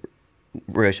a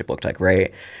relationship looked like,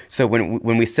 right? So when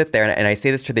we sit there, and I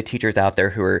say this to the teachers out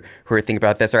there who are thinking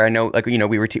about this, or I know, like, you know,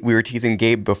 we were teasing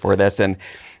Gabe before this, and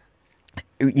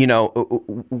you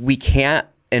know, we can't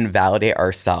invalidate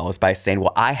ourselves by saying,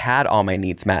 well, I had all my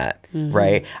needs met, mm-hmm.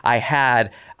 right? I had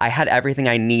everything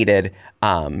I needed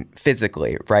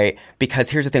physically, right? Because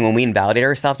here's the thing, when we invalidate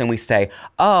ourselves and we say,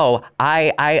 oh,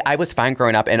 I was fine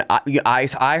growing up, and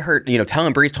I heard, you know, Tell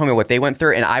and Breeze told me what they went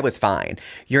through and I was fine.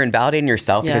 You're invalidating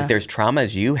yourself because there's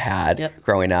traumas you had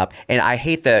growing up. And I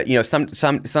hate the, you know, some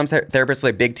therapists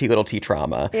like big T, little t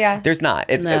trauma. Yeah. There's not.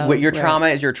 It's your trauma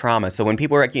is your trauma. So when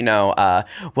people are like, you know,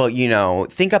 well, you know,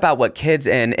 think about what kids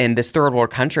in this third world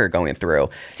country are going through.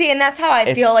 See, and that's how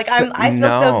I feel. Like I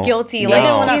feel so guilty. Like,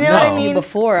 when I've talked to you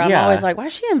before, I'm always like, why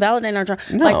is she invalidating our trauma?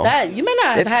 Like that, you may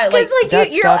not have had because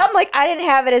I'm like, I didn't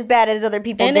have it as bad as other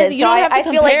people did. So I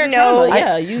feel like no,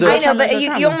 I know, but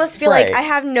you almost feel like I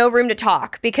have no room to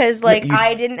talk because like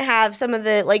I didn't have some of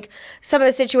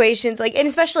the situations, like, and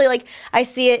especially like I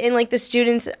see it in like the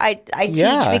students I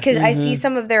teach because I see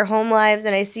some of their home lives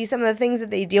and I see some of the things that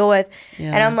they deal with,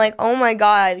 and I'm like, oh my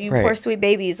God, you poor sweet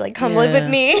babies, like come live with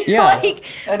me,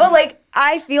 but like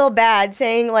I feel bad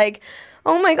saying like,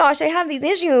 oh my gosh, I have these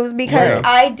issues because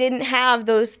I didn't have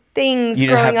those things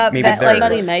growing up that like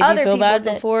somebody made you feel bad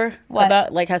did. Before. What?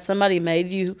 About like has somebody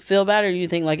made you feel bad, or you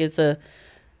think like it's a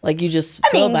like you just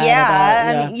feel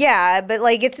bad about it? But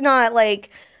like it's not like,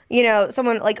 you know,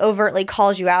 someone like overtly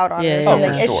calls you out on it or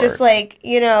something. It's just like,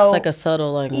 you know, it's like a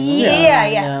subtle like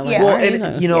Well,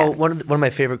 and you know, one of my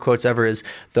favorite quotes ever is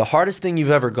the hardest thing you've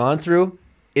ever gone through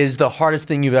is the hardest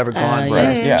thing you've ever gone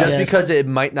through. Just because it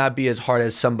might not be as hard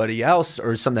as somebody else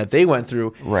or something that they went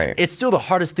through, it's still the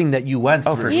hardest thing that you went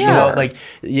through. For sure. You know, like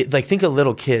think of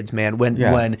little kids, man.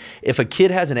 When if a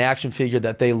kid has an action figure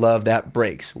that they love that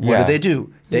breaks, what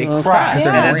do? They cry. And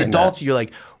as adults, you're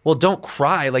like, well, don't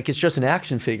cry. Like, it's just an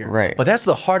action figure. Right. But that's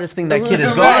the hardest thing that kid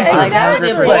has gone through.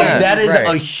 Exactly. Like, that is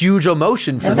a huge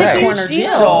emotion for them. Corner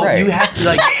Jill. So you have to,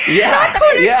 like, not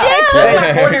Corner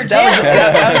Jill. Corner Jill.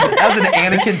 That was an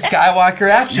Anakin Skywalker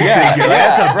action figure. Like,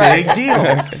 that's a big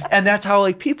deal. And that's how,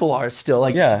 like, people are still.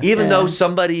 Like, even though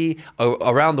somebody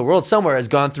around the world somewhere has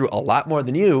gone through a lot more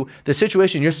than you, the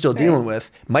situation you're still dealing with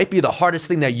might be the hardest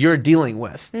thing that you're dealing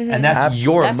with. Mm-hmm. And that's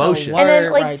your emotion. And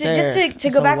then, like, just to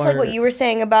go back to, like, what you were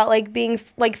saying about like being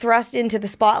like thrust into the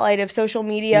spotlight of social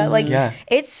media, like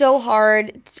it's so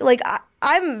hard. Like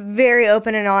I'm very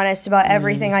open and honest about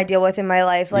everything I deal with in my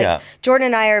life. Like Jordan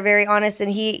and I are very honest,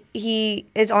 and he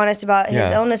is honest about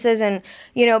his illnesses, and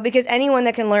you know, because anyone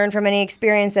that can learn from any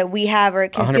experience that we have, or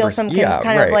can feel some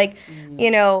kind of like,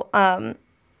 you know,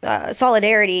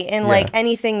 solidarity in like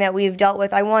anything that we've dealt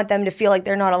with, I want them to feel like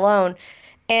they're not alone.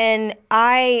 And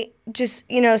I just,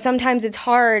 you know, sometimes it's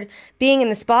hard being in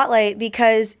the spotlight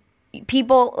because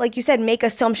people, like you said, make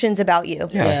assumptions about you.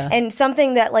 And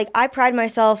something that, like, I pride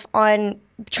myself on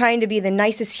trying to be the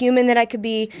nicest human that I could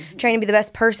be, trying to be the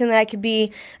best person that I could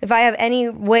be. If I have any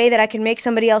way that I can make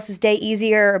somebody else's day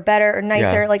easier or better or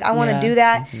nicer, like, I want to do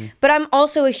that. But I'm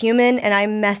also a human and I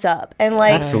mess up. And,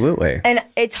 like, absolutely. And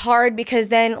it's hard because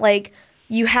then, like,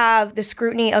 you have the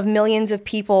scrutiny of millions of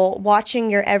people watching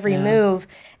your every move.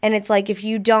 And it's like, if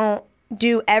you don't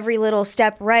do every little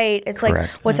step right, it's like,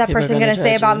 what's that person going to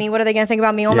say about me? What are they going to think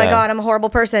about me? Oh my God, I'm a horrible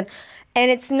person.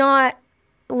 And it's not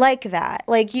like that.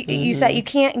 Like you said, you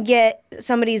can't get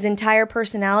somebody's entire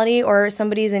personality or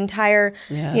somebody's entire,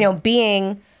 you know,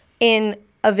 being in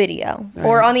a video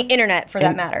or on the internet for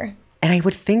that matter. And I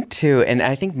would think too, and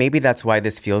I think maybe that's why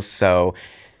this feels so,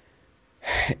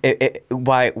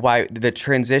 why the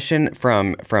transition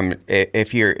from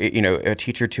if you're, you know, a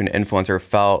teacher to an influencer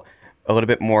felt a little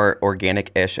bit more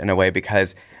organic-ish in a way,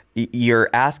 because you're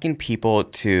asking people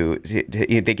to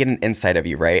they get an insight of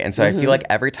you, right? And so I feel like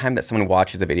every time that someone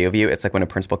watches a video of you, it's like when a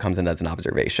principal comes and does an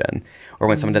observation, or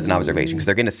when someone does an observation, because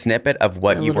they're getting a snippet of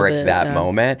what you were at that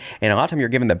moment. And a lot of time you're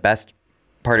given the best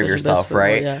part of yourself,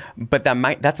 right? But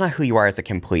that's not who you are as a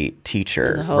complete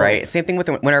teacher, right? Same thing with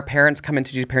when our parents come in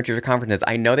to do parent-teacher conferences.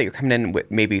 I know that you're coming in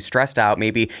with maybe stressed out,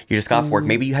 maybe you just got off work,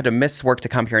 maybe you had to miss work to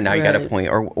come here and now you got a point,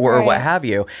 or what have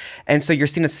you. And so you're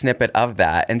seeing a snippet of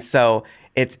that. And so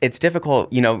it's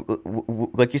difficult,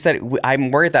 like you said,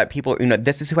 I'm worried that people,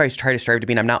 this is who I try to strive to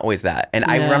be, and I'm not always that. And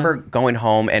I remember going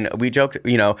home, and we joked,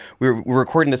 we were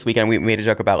recording this weekend, we made a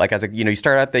joke about, like, I was like, you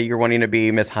start out that you're wanting to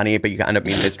be Miss Honey, but you end up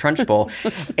being Miss Trunchbull,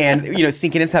 and,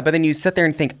 sinking into that. But then you sit there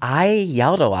and think, I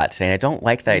yelled a lot today, and I don't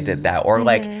like that I did that. Or,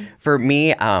 like, for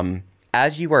me,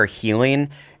 as you are healing,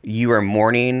 you are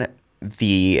mourning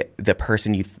the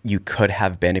person you could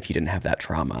have been if you didn't have that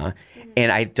trauma. And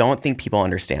I don't think people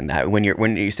understand that. When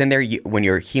you're sitting there, when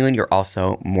you're healing, you're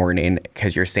also mourning,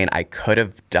 because you're saying, I could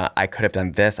have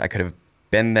done this, I could have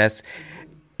been this,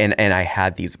 and I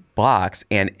had these blocks.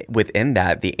 And within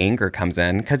that, the anger comes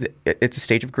in, because it's a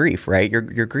stage of grief, right?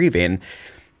 You're grieving.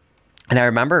 And I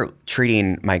remember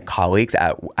treating my colleagues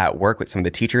at work, with some of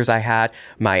the teachers I had.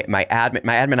 My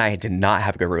admin and I did not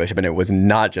have a good relationship, and it was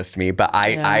not just me. But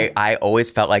I always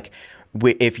felt like,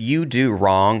 if you do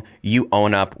wrong, you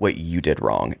own up what you did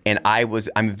wrong. And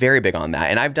I'm very big on that.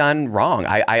 And I've done wrong.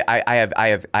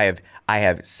 I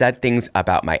have said things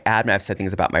about my admin. I've said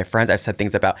things about my friends. I've said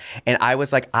things about, and I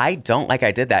was like, I don't like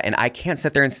I did that. And I can't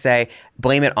sit there and say,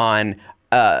 blame it on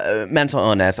mental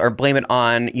illness, or blame it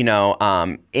on,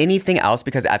 anything else,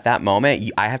 because at that moment,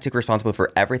 I have to take responsibility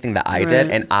for everything that I did,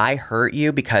 and I hurt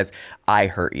you because I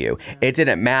hurt you. It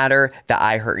didn't matter that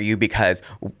I hurt you because,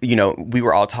 we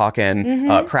were all talking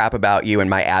crap about you, and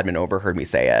my admin overheard me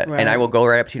say it. And I will go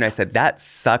right up to you and I said, that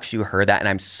sucks you heard that, and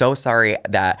I'm so sorry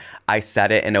that I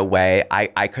said it in a way,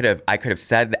 I could have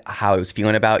said how I was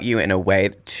feeling about you in a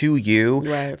way to you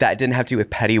that didn't have to do with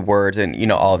petty words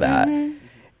and, all that.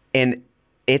 And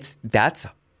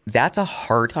that's a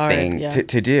hard thing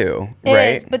to do, right?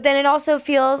 It is, but then it also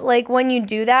feels like, when you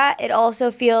do that, it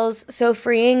also feels so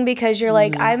freeing, because you're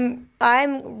like, I'm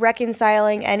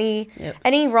reconciling any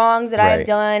wrongs that I've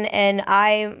done, and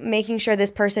I'm making sure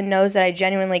this person knows that I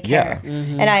genuinely care.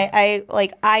 And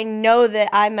I know that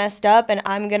I messed up, and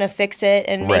I'm gonna fix it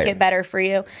and make it better for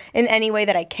you in any way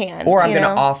that I can. Or I'm gonna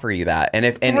offer you that. And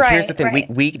here's the thing,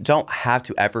 we don't have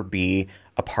to ever be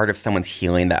a part of someone's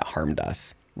healing that harmed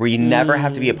us. Where you never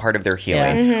have to be a part of their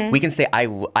healing. We can say,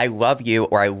 I love you,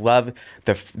 or I love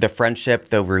the friendship,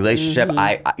 the relationship.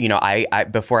 I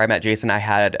before I met Jason, I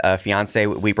had a fiance.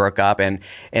 We broke up, and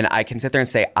I can sit there and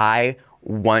say, I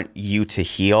want you to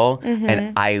heal,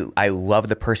 and I love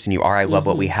the person you are. I love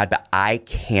what we had, but I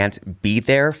can't be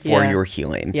there for your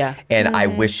healing. And I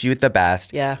wish you the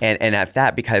best. And at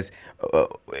that, because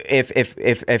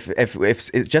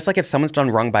if just like if someone's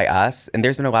done wrong by us, and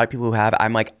there's been a lot of people who have,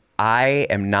 I'm like, I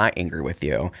am not angry with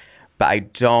you, but I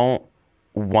don't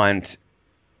want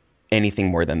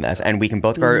anything more than this. And we can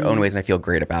both go our own ways, and I feel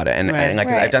great about it. And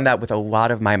I've done that with a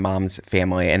lot of my mom's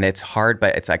family, and it's hard,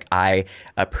 but it's like, I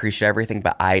appreciate everything,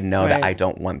 but I know that I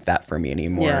don't want that for me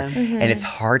anymore. And it's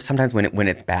hard sometimes when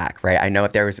it's back, right? I know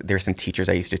there's some teachers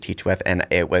I used to teach with, and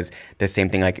it was the same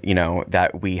thing, like,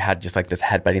 that we had just like this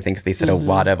headbutting thing, because they said a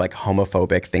lot of like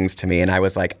homophobic things to me. And I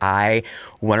was like, I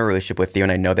want a relationship with you,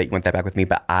 and I know that you want that back with me,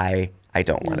 but I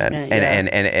don't want it.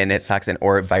 And it sucks,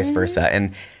 or vice versa.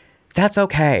 And that's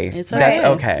okay. That's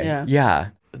okay. Yeah.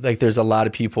 Like, there's a lot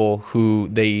of people who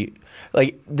they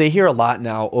hear a lot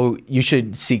now, oh, you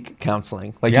should seek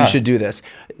counseling. Like, you should do this.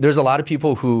 There's a lot of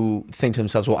people who think to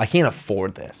themselves, well, I can't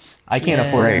afford this. I can't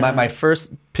afford it. My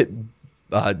first tip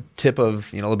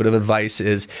of, a little bit of advice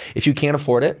is, if you can't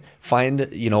afford it, find,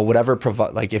 whatever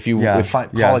like if you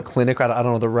call a clinic, I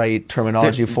don't know the right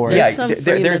terminology for it. There's some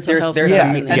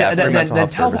mental then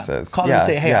tell services. Them, call them and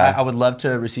say, hey, I would love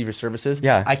to receive your services.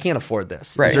 I can't afford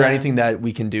this. Is there anything that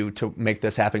we can do to make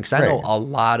this happen? Because I know a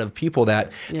lot of people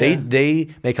that they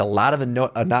make a lot of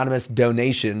anonymous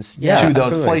donations to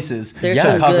those places to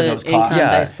cover those costs.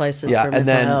 Income-based places for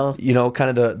mental health.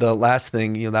 Kind of the last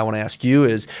thing that I want to ask you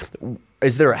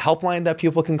is there a helpline that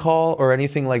people can call or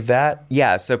anything like that?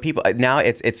 Yeah, so people now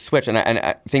it's switched, and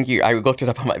I think I looked it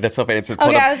up on this stuff. I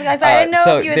didn't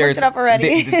know if you had looked it up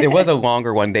already. There was a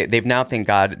longer one. They've now, thank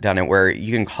God, done it where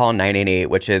you can call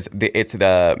 988, which is it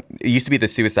used to be the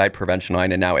suicide prevention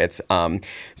line, and now it's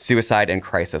suicide and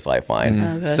crisis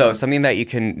lifeline. So something that you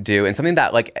can do, and something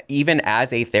that, like, even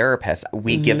as a therapist,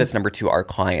 we give this number to our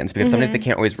clients, because sometimes they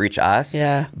can't always reach us.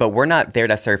 But we're not there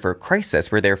necessarily for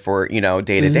crisis. We're there for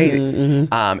day to day.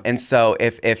 And so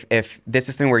if this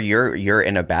is something where you're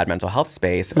in a bad mental health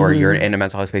space, or you're in a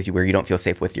mental health space where you don't feel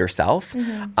safe with yourself,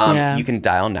 you can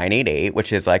dial 988,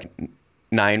 which is like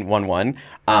 911.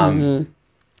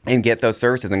 And get those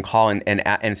services, and call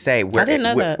and say,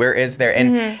 where is there,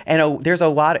 and there's a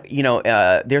lot,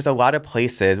 there's a lot of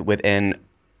places within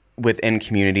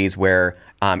communities where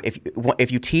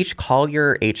if you teach, call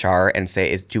your HR and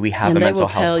say, do we have And a they mental will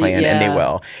health tell you, plan? And they yeah.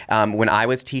 will. When I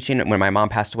was teaching, when my mom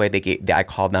passed away, I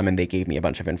called them and they gave me a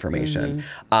bunch of information.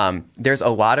 There's a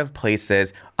lot of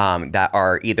places that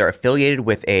are either affiliated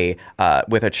with a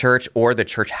church or the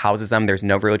church houses them. There's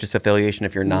no religious affiliation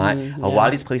if you're not. A lot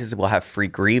of these places will have free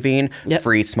grieving,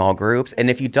 free small groups. And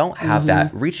if you don't have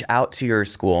that, reach out to your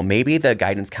school. Maybe the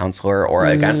guidance counselor or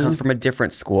a guidance counselor from a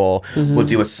different school will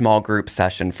do a small group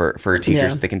session for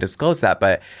teachers so they can disclose that.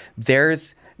 But there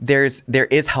is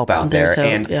help out there.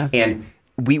 And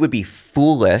we would be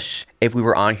foolish if we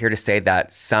were on here to say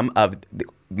that some of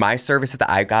my services that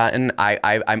I've gotten,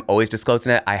 I'm always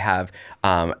disclosing it. I have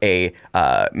a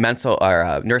mental or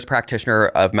a nurse practitioner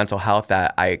of mental health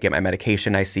that I get my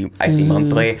medication. I see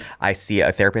monthly. I see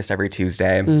a therapist every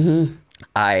Tuesday.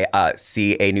 I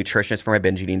see a nutritionist for my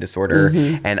binge eating disorder,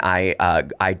 and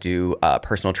I do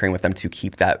personal training with them to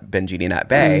keep that binge eating at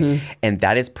bay. And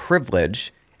that is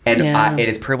privilege. And it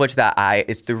is privilege that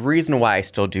it's the reason why I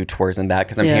still do tours and that,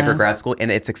 because I'm paying for grad school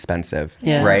and it's expensive,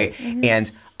 right?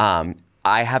 And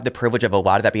I have the privilege of a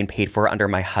lot of that being paid for under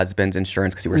my husband's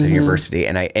insurance because he works at university.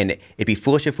 And it'd be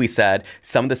foolish if we said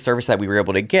some of the service that we were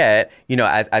able to get,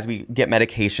 as we get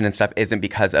medication and stuff, isn't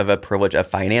because of a privilege of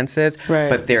finances. Right.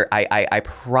 But I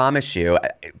promise you,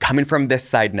 coming from this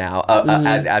side now,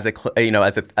 as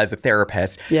a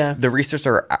therapist, the research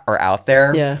are out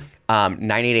there. Yeah.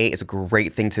 988 is a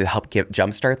great thing to help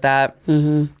jumpstart that.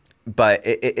 But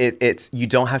it's you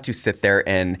don't have to sit there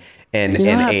and you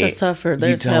don't have to suffer.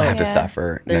 There's you don't help. have to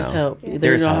suffer. There's help. You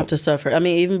don't have to suffer. I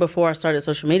mean, even before I started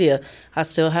social media, I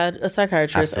still had a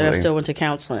psychiatrist and I still went to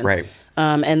counseling. Right.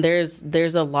 And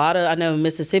there's a lot of, I know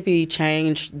Mississippi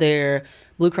changed their,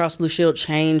 Blue Cross Blue Shield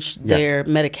changed their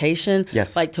medication,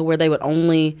 like to where they would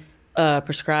only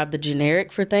prescribe the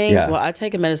generic for things. Well, I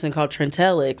take a medicine called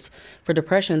Trintellix for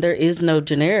depression. There is no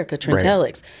generic of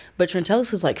Trintellix, but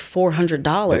Trintellix is like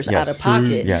 $400 out of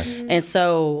pocket. And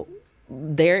so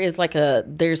there is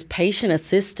there's patient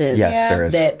assistance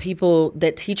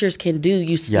that teachers can do.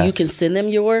 You can send them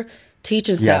your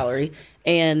teaching salary,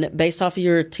 and based off of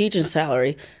your teaching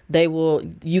salary,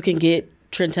 you can get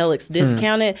Trintellix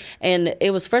discounted. And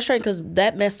it was frustrating because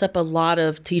that messed up a lot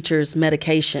of teachers'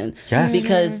 medication.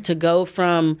 Because to go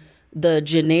from the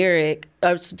generic,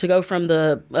 to go from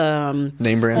the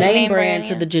name brand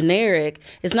to the generic,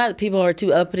 it's not that people are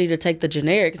too uppity to take the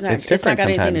generic. It's not got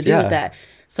anything to do with that.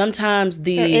 Sometimes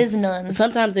there is none.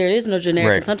 Sometimes there is no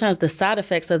generic. And sometimes the side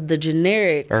effects of the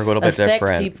generic are a little bit affect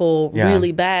different. People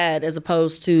really bad as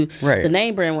opposed to the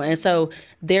name brand one. And so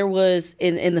there was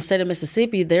in the state of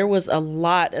Mississippi, there was a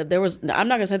lot of, I'm not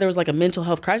gonna say there was like a mental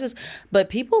health crisis, but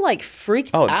people like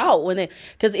freaked out when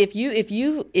because if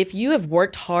you have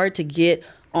worked hard to get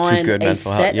on a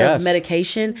set of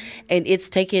medication, and it's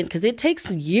taken, because it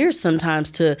takes years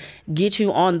sometimes to get you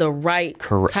on the right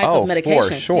type of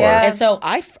medication. For sure. And so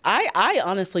I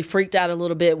honestly freaked out a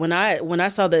little bit when I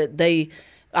saw that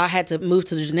I had to move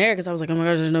to the generic, because I was like, oh my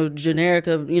gosh, there's no generic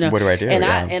of, What do I do?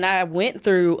 And I went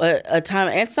through a time,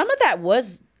 and some of that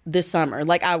was this summer.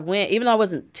 Like I went, even though I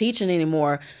wasn't teaching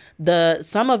anymore,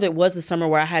 some of it was the summer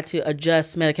where I had to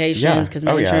adjust medications because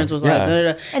my insurance was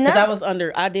like, because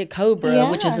I did Cobra,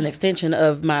 which is an extension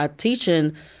of my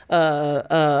teaching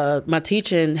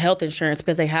health insurance,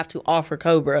 because they have to offer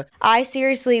Cobra. I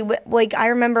seriously, I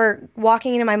remember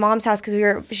walking into my mom's house because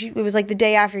it was like the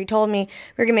day after he told me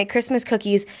we were gonna make Christmas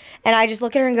cookies, and I just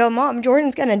look at her and go, Mom,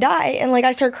 Jordan's gonna die, and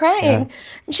I start crying,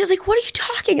 and she's like, what are you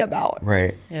talking about?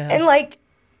 Right. Yeah. And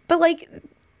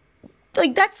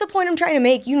but that's the point I'm trying to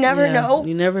make. You never know.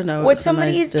 You never know what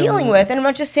somebody is dealing with. And I'm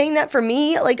not just saying that for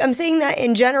me. I'm saying that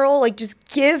in general. Just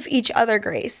give each other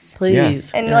grace.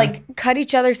 Please. And cut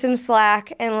each other some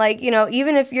slack. And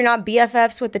even if you're not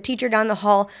BFFs with the teacher down the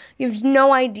hall, you have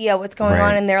no idea what's going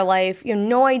on in their life. You have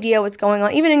no idea what's going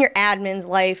on, even in your admin's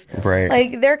life.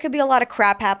 Right. There could be a lot of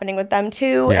crap happening with them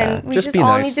too. Yeah. And we just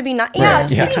all need to be nice. Yeah,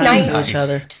 just be nice to each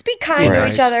other. Just be kind to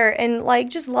each other,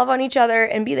 and just love on each other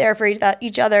and be there for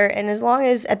each other. And as long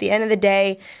as at the end of the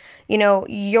day,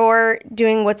 you're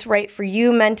doing what's right for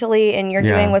you mentally, and you're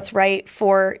doing what's right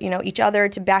for, each other,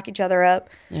 to back each other up.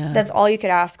 Yeah. That's all you could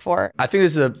ask for. I think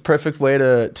this is a perfect way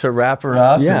to wrap her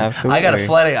up. Yeah, absolutely. I got a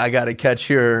flight I got to catch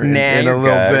here in a little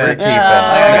bit. We're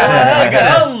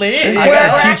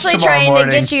actually trying to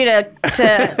get you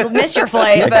to miss your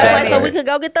flight, so we could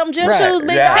go get them gym shoes,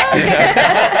 big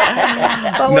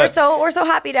But we're so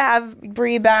happy to have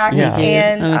Bree back.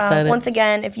 And once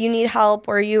again, if you need help,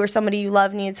 or you or somebody you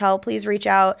love needs help, please reach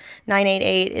out.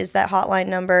 988 is that hotline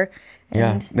number.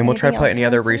 And then we'll try to put any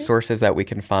other resources that we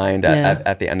can find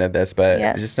at the end of this. But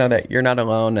just know that you're not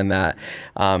alone, and that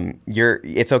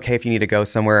it's okay if you need to go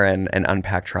somewhere and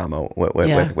unpack trauma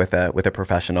with a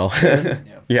professional.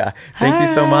 Thank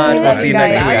you so much. We'll see you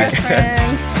next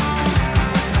week.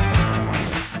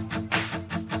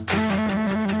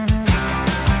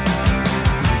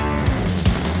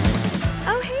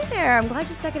 I'm glad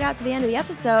you stuck it out to the end of the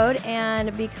episode.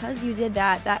 And because you did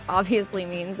that, that obviously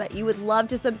means that you would love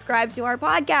to subscribe to our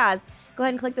podcast. Go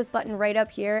ahead and click this button right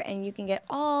up here, and you can get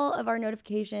all of our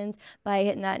notifications by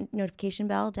hitting that notification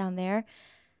bell down there.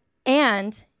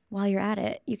 And while you're at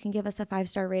it, you can give us a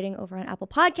 5-star rating over on Apple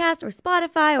Podcasts or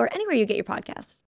Spotify or anywhere you get your podcasts.